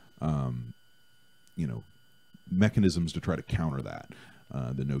having mechanisms to try to counter that.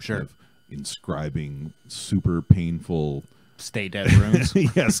 The notion of inscribing super painful stay dead runes.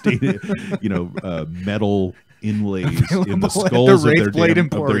 Metal inlays in the skulls of their Grey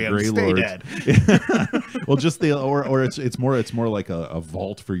Lords. Well, just it's more like a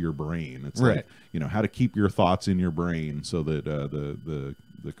vault for your brain. It's like how to keep your thoughts in your brain so that the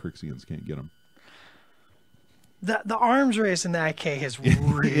Crixians can't get them. The arms race in that IK is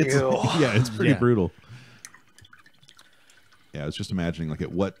real. It's pretty brutal. Yeah, I was just imagining, like,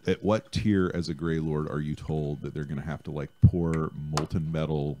 at what tier as a Grey Lord are you told that they're going to have to like pour molten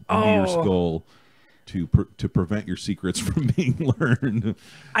metal into your skull to prevent your secrets from being learned?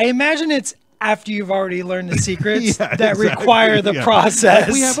 I imagine it's after you've already learned the secrets that require the process.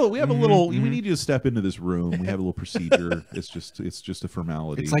 Like we have a little. We need you to step into this room. We have a little procedure. It's just a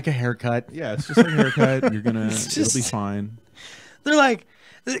formality. It's like a haircut. Yeah, it's just like a haircut. You're gonna. It'll be fine. They're like,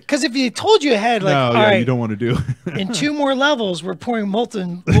 because if you told you ahead, like, all right, you don't want to do. In 2 more levels, we're pouring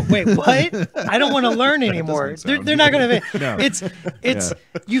molten. Wait, what? I don't want to learn anymore. They're not going to. No. It's.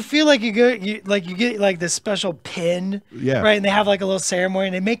 You feel like you get like this special pin, right? And they have like a little ceremony,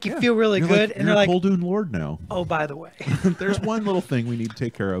 and they make you feel really good. Like, and they're like, Muldoon Lord now. Oh, by the way, there's one little thing we need to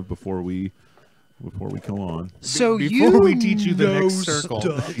take care of before we go on. So before we teach you the next circle,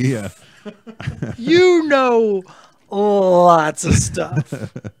 yeah, lots of stuff.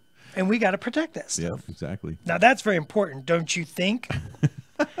 And we got to protect that stuff. Yeah, exactly. Now, that's very important, don't you think?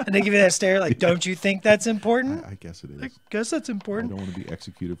 And they give you that stare like, don't you think that's important? I guess it is. I guess that's important. I don't want to be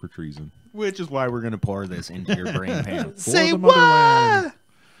executed for treason. Which is why we're going to pour this into your brain pan. Say what?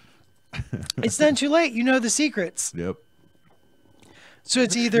 It's then too late. You know the secrets. Yep. So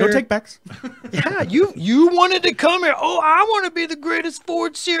it's either... No take-backs. Yeah, you wanted to come here. Oh, I want to be the greatest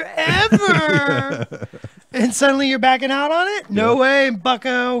forward seer ever. And suddenly you're backing out on it? No way,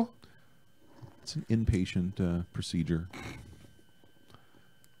 bucko. It's an inpatient procedure.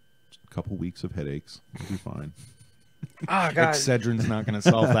 Just a couple weeks of headaches. You'll be fine. Oh, God. Excedrin's not going to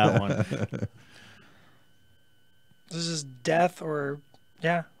solve that one. This is death or...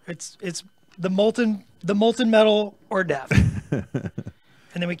 Yeah, it's the molten metal or death.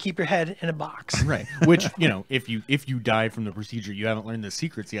 and then we keep your head in a box. Right. Which, you know, if you die from the procedure, you haven't learned the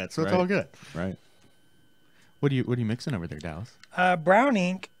secrets yet, so it's all good. Right. What are you mixing over there, Dallas? Brown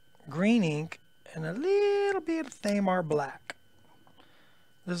ink, green ink, and a little bit of Thamar black.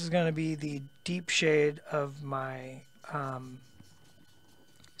 This is going to be the deep shade of my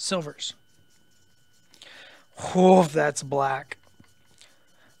silvers. Oh, that's black.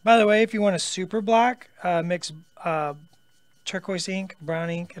 By the way, if you want a super black, mix turquoise ink, brown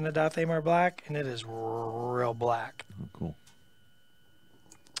ink, and a Thamar black, and it is real black. Oh, cool.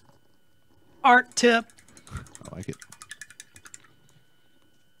 Art tip. I like it.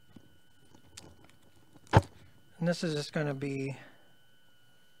 And this is just going to be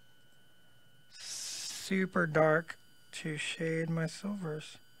super dark to shade my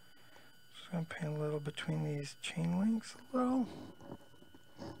silvers. Just going to paint a little between these chain links a little.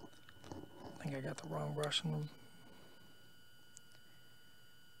 I think I got the wrong brush in them.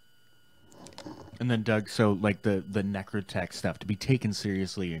 And then Doug, so like the necrotech stuff to be taken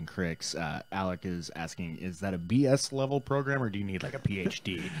seriously in Crix, Alec is asking, is that a BS level program or do you need like a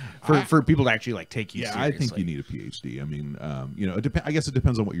PhD for people to actually like take you seriously? I think you need a PhD. I mean, you know, I guess it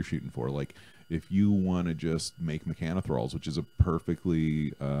depends on what you're shooting for. Like, if you want to just make mechanothralls, which is a perfectly,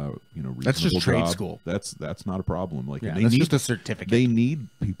 you know, reasonable that's just trade job, school. That's not a problem. Like, Yeah, they that's need just a certificate. They need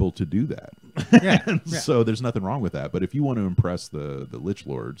people to do that. Yeah, yeah. So there's nothing wrong with that. But if you want to impress the Lich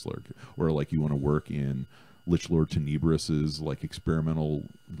Lords, like, or like you want to work in Lich Lord Tenebrus's like experimental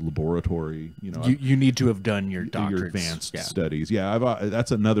laboratory, you know, You need to have done your doctorates. your advanced studies. Yeah,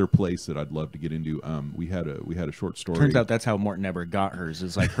 that's another place that I'd love to get into. We had a short story. Turns out that's how Morton Eber got hers.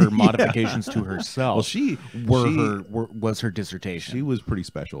 Is like her modifications to herself. Well, was her dissertation. she was pretty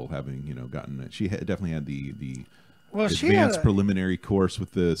special, having gotten it. She definitely had the Well, she advanced had preliminary course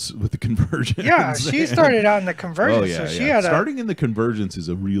with the convergence. yeah, she started out in the convergence. Oh yeah, so she yeah. had Starting in the convergence is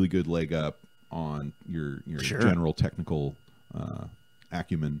a really good leg up on your Sure. general technical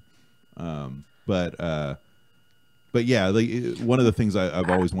acumen. But yeah, one of the things I've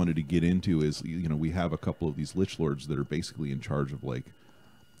always wanted to get into is, you know, we have a couple of these Lich Lords that are basically in charge of like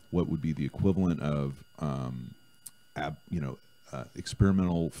what would be the equivalent of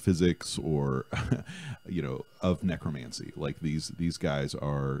experimental physics or you know, of necromancy. Like these guys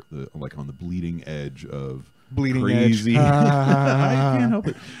are like on the bleeding edge of crazy. I can't help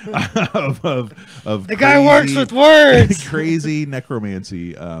it. of the guy works with words. crazy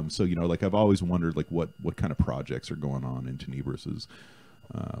necromancy. So, you know, like I've always wondered like what kind of projects are going on in Tenebrus's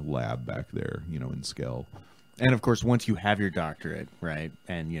lab back there, you know, in Skell. And of course, once you have your doctorate, right,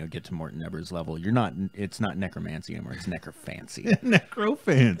 and you know get to Morton Eber's level, it's not necromancy anymore; it's necrofancy.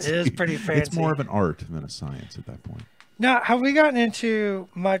 Necrofancy. It is pretty fancy. It's more of an art than a science at that point. Now, have we gotten into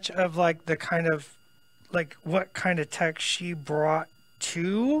much of like the kind of like what kind of tech she brought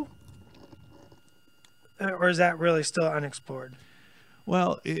to, or is that really still unexplored?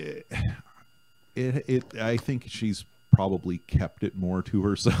 Well, I think she's probably kept it more to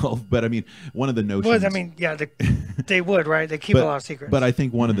herself. But I mean, one of the notions. Well, I mean, yeah, they would, right? They keep a lot of secrets. But I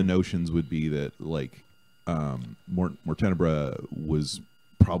think one of the notions would be that like Mortenebra was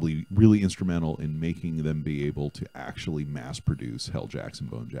probably really instrumental in making them be able to actually mass produce Helljacks and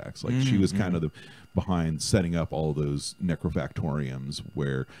Bonejacks. Like she was kind of behind setting up all those necrofactoriums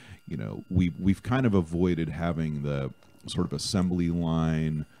where, you know, we've kind of avoided having the sort of assembly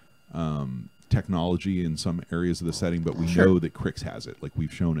line technology in some areas of the setting, but we know that Crix has it. Like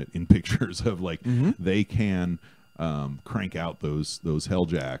we've shown it in pictures of like they can crank out those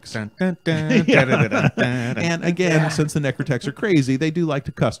Helljacks. And again, since the Necrotechs are crazy, they do like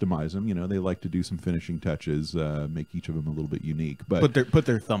to customize them. You know, they like to do some finishing touches, make each of them a little bit unique. But put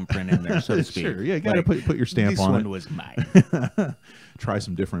their thumbprint in there, so to speak. Sure, yeah, you got to put your stamp on it. This one was mine. Try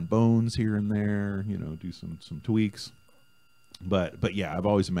some different bones here and there. You know, do some tweaks. But yeah, I've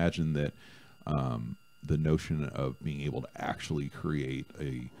always imagined that the notion of being able to actually create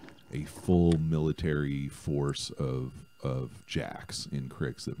a full military force of Jacks in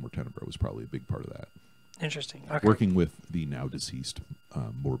Crix, that Mortenebra was probably a big part of that. Interesting. Okay. Working with the now deceased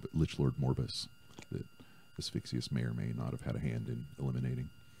Lich Lord Morbus, that Asphyxius may or may not have had a hand in eliminating.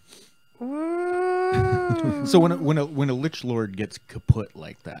 So when a Lich Lord gets kaput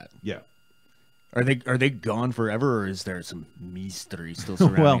like that, Yeah. Are they gone forever, or is there some mystery still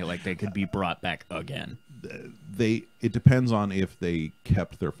surrounding it? Like they could be brought back again? It depends on if they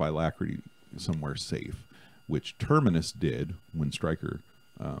kept their phylactery somewhere safe, which Terminus did when Stryker.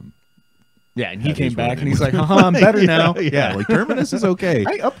 Yeah, and he had came his back run and in he's with- like, I'm better now. Yeah, like Terminus is okay.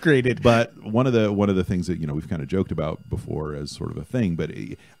 I upgraded. But one of the things that, you know, we've kind of joked about before as sort of a thing, but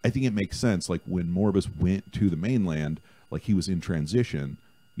I think it makes sense. Like when Morbus went to the mainland, like he was in transition,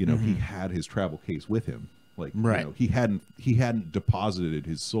 you know, he had his travel case with him. Like, Right. you know, he hadn't deposited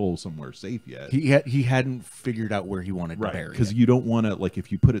his soul somewhere safe yet. He hadn't figured out where he wanted to Right, bury because it. you don't want to, like,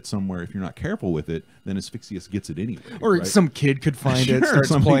 if you put it somewhere, if you're not careful with it, then Asphyxius gets it anyway. Or right? some kid could find it, Sure, starts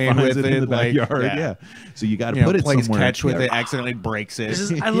somebody playing finds with it it, in the like, backyard. Yeah, so you got to You know, put it plays somewhere. catch with Yeah. it, accidentally breaks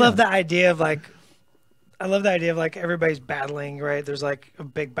it. I love the idea of like, everybody's battling, right? There's like a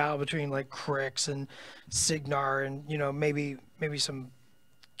big battle between like Crix and Signar, and you know maybe some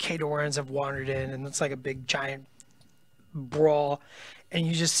Khadorans have wandered in, and it's like a big giant brawl, and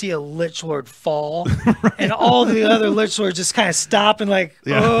you just see a Lich Lord fall, and all the other Lich Lords just kind of stop and like,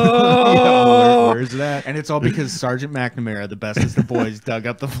 oh, Where's that? And it's all because Sergeant McNamara, the bestest of boys, dug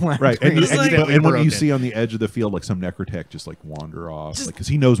up the flag. Right, and, It's like- and when you broken. see on the edge of the field, like some necrotech just like wander off, like because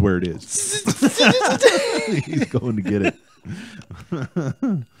he knows where it is. He's going to get it.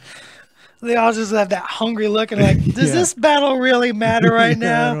 they all just have that hungry look and like, does Yeah. this battle really matter right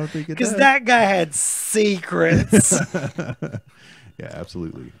Yeah, I now? don't think it Because does. that guy had secrets. Yeah,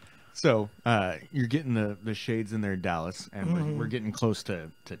 absolutely. So you're getting the shades in there, Dallas, and we're getting close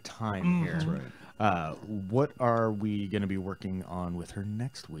to time here. That's right. What are we going to be working on with her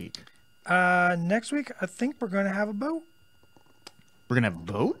next week? Next week, I think we're going to have a boat. We're going to have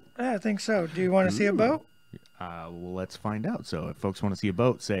a boat? Yeah, I think so. Do you want to see a boat? Well, let's find out. So if folks want to see a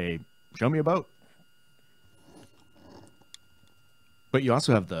boat, say, show me a boat. But you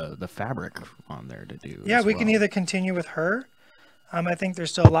also have the fabric on there to do. Yeah, as we can well. either continue with her. I think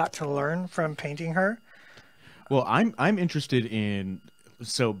there's still a lot to learn from painting her. Well, I'm interested in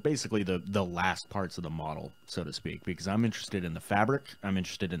basically the last parts of the model, so to speak, because I'm interested in the fabric, I'm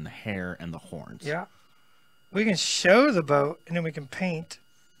interested in the hair and the horns. Yeah. We can show the boat, and then we can paint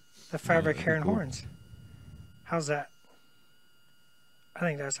the fabric, that'd hair, be and cool. horns. How's that? I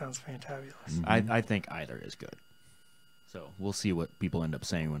think that sounds fantabulous. I think either is good. So we'll see what people end up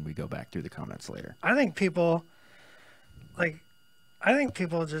saying when we go back through the comments later. I think people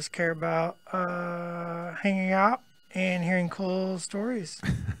just care about hanging out and hearing cool stories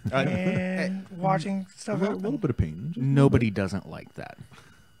and watching stuff A happen. little bit of pain. Just Nobody doesn't like that.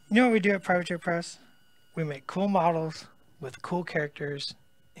 You know what we do at Privateer Press? We make cool models with cool characters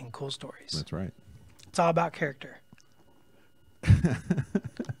and cool stories. That's right. It's all about character.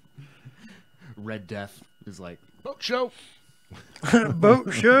 Red Death is like, boat show.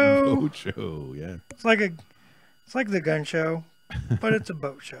 Boat show. Boat show. Yeah. It's like the gun show, but it's a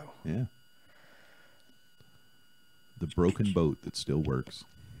boat show. Yeah. The broken boat that still works.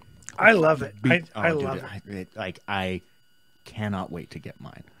 I love it. I Dude, love it. I cannot wait to get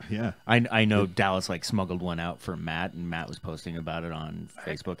mine. Yeah. I know Dallas like smuggled one out for Matt, and Matt was posting about it on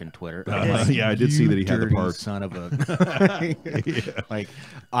Facebook and Twitter. Yeah, I did see that he had the dirty parts. Son of a like,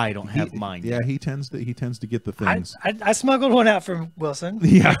 I don't have mine. Yeah, yet. he tends to get the things. I smuggled one out from Wilson.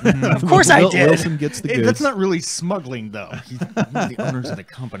 Yeah. Of course I did. Wilson gets the goods. That's not really smuggling, though. He's the owners of the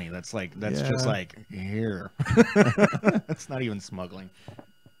company. That's just Yeah. like here. That's not even smuggling.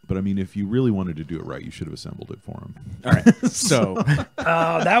 But I mean, if you really wanted to do it right, you should have assembled it for him. All right. So,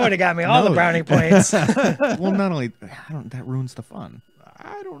 Oh, that would have got me all the No. brownie points. well, not only that ruins the fun.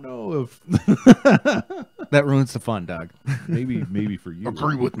 I don't know if That ruins the fun, Doug. maybe for you.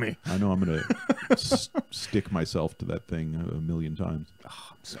 Agree with me. I know I'm gonna stick myself to that thing a million times.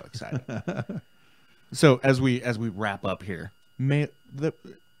 I'm so excited. So as we wrap up here, the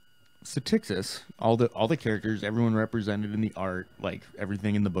Statixis, all the characters, everyone represented in the art, like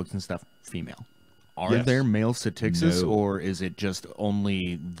everything in the books and stuff, female. Are Yes. there male Statixis, No. or is it just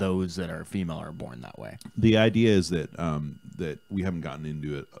only those that are female are born that way? The idea is that that we haven't gotten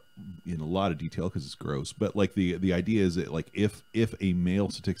into it in a lot of detail because it's gross. But like the idea is that like if a male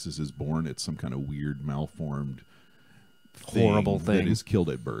Statixis is born, it's some kind of weird malformed Horrible that thing. is killed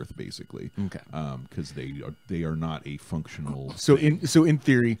at birth, basically. Okay. Because they are not a functional. So in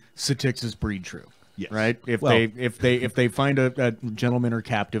theory, Statixis breed true. Yes. Right. If Well- they find a gentleman or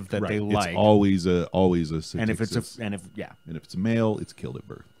captive that they like, It's always a Statixis. and if it's and if it's a male, it's killed at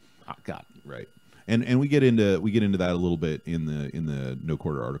birth. God. Right. And we get into that a little bit in the No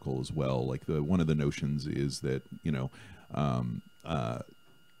Quarter article as well. Like one of the notions is that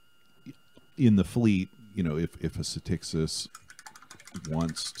in the fleet, if a Statixis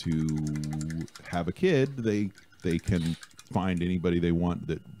wants to have a kid, they can find anybody they want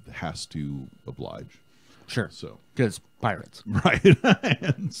that has to oblige. Sure. So Because pirates. right,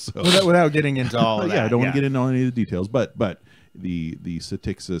 and so Without getting into all of that. yeah, I don't want to get into any of the details, but the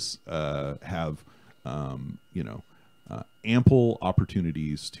Statixis have ample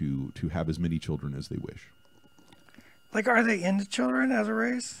opportunities to have as many children as they wish. Like, are they into children as a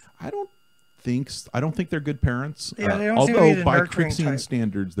race? I don't don't think they're good parents. Yeah, they don't seem to be although the by nurturing Crixian type.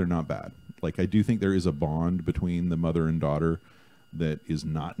 standards, they're not bad. Like I do think there is a bond between the mother and daughter that is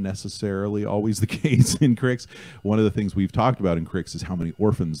not necessarily always the case in Crix. One of the things we've talked about in Crix is how many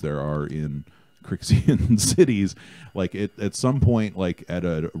orphans there are in Crixian cities. Like at some point, like at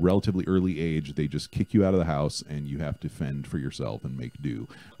a relatively early age, they just kick you out of the house and you have to fend for yourself and make do.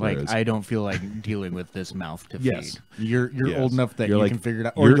 Like, Whereas, I don't feel like dealing with this mouth to Yes. feed. You're yes, old enough that you're you like, can figure it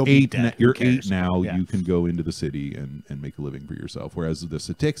out. Or You're you'll be eight. dead. You're Who 8 cares? now. Yeah. You can go into the city and make a living for yourself. Whereas the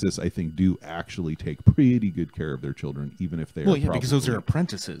Satixis, I think, do actually take pretty good care of their children, even if they are. Well, yeah, because those are probably-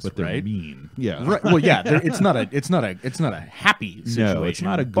 apprentices, but they're right? mean. Yeah. Right. Well, yeah. It's not a happy situation. No, it's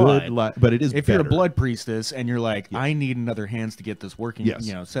not a good. But it is. If better. you're a blood priestess and you're like, I need another hands to get this working, Yes.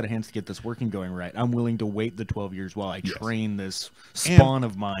 set of hands to get this working going right, I'm willing to wait the 12 years while I Yes. train this spawn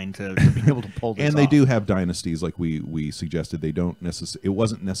of mine to be able to pull this And they off. do have dynasties, like we suggested. They don't it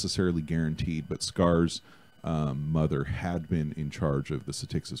wasn't necessarily guaranteed, but Skar's mother had been in charge of the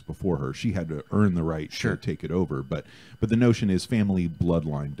Satixis before her. She had to earn the right Sure. to take it over. But the notion is family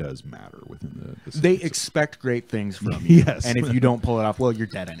bloodline does matter within the They Satixis. expect great things from you. Yes. And if you don't pull it off, well, you're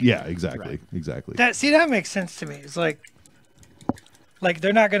dead anyway. Yeah, exactly, Right. exactly. That makes sense to me. It's like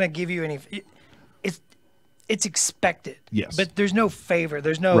they're not gonna give you any. It's expected. Yes. But there's no favor.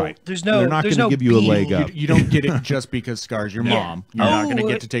 There's no. Right. There's no. They're not there's gonna no give you a beam. leg up. You don't get it just because Skar's your mom. You're not going to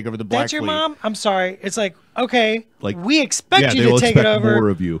get to take over the Black That's your Fleet. mom. I'm sorry. It's like, okay, Like, we expect yeah, you they will to take it expect over, more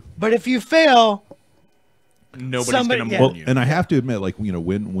of you. but if you fail, Nobody's Somebody- going to yeah. mourn Well, you. and I have to admit, like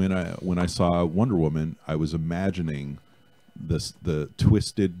when I saw Wonder Woman, I was imagining the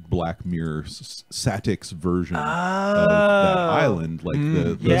twisted Black Mirror Satix version of that island, like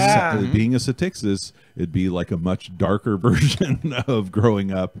Yeah. being a Satixis, it'd be like a much darker version of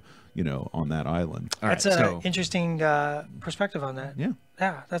growing up, on that island. All right, that's an so interesting perspective on that. Yeah.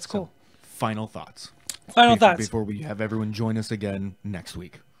 Yeah, that's cool. final thoughts. Final thoughts. Before we have everyone join us again next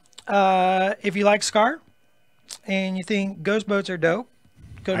week. If you like Scar and you think ghost boats are dope,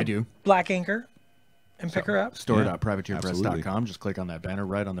 go to I do. Black Anchor and pick her up. Store.privateerpress.com. Just click on that banner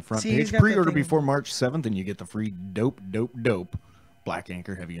right on the front See, he's page. got that Pre-order thing. before March 7th, and you get the free dope Black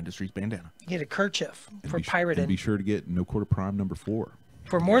Anchor Heavy Industries bandana. You get a kerchief for And pirating. be sure to get No Quarter Prime number 4.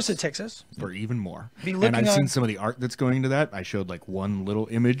 For more Texas. For even more. Be And looking I've seen on- some of the art that's going into that. I showed like one little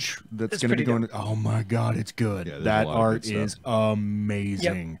image that's It's going to be pretty going. Oh my God, it's good. Yeah, there's a that lot of art good is stuff.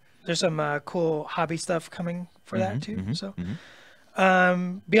 amazing. There's some cool hobby stuff coming for that too. So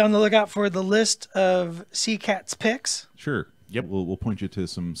be on the lookout for the list of Sea Cat's picks. Sure. Yep. We'll point you to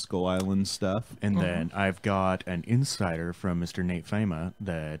some Skull Island stuff. And then I've got an insider from Mr. Nate Fama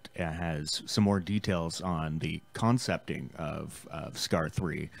that has some more details on the concepting of Scar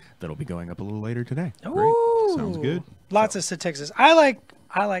 3 that'll be going up a little later today. Great. Sounds good. Lots of Texas. I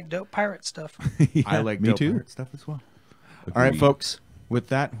like dope pirate stuff. Yeah, I like me dope too. pirate stuff as well. All right, Agreed. folks. With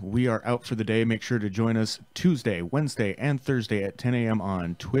that, we are out for the day. Make sure to join us Tuesday, Wednesday, and Thursday at 10 a.m.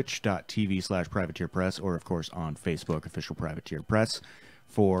 on twitch.tv/privateerpress or, of course, on Facebook, Official Privateer Press,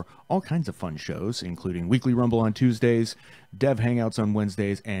 for all kinds of fun shows, including Weekly Rumble on Tuesdays, Dev Hangouts on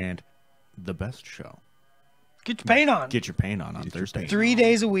Wednesdays, and The Best Show. Get your paint on. Get your paint on Thursday. 3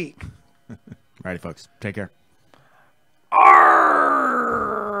 days a week. Righty, folks. Take care.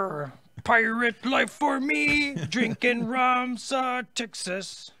 Arr! Pirate life for me. Drinking rum,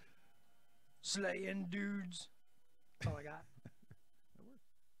 Texas. Slaying dudes. That's all I got.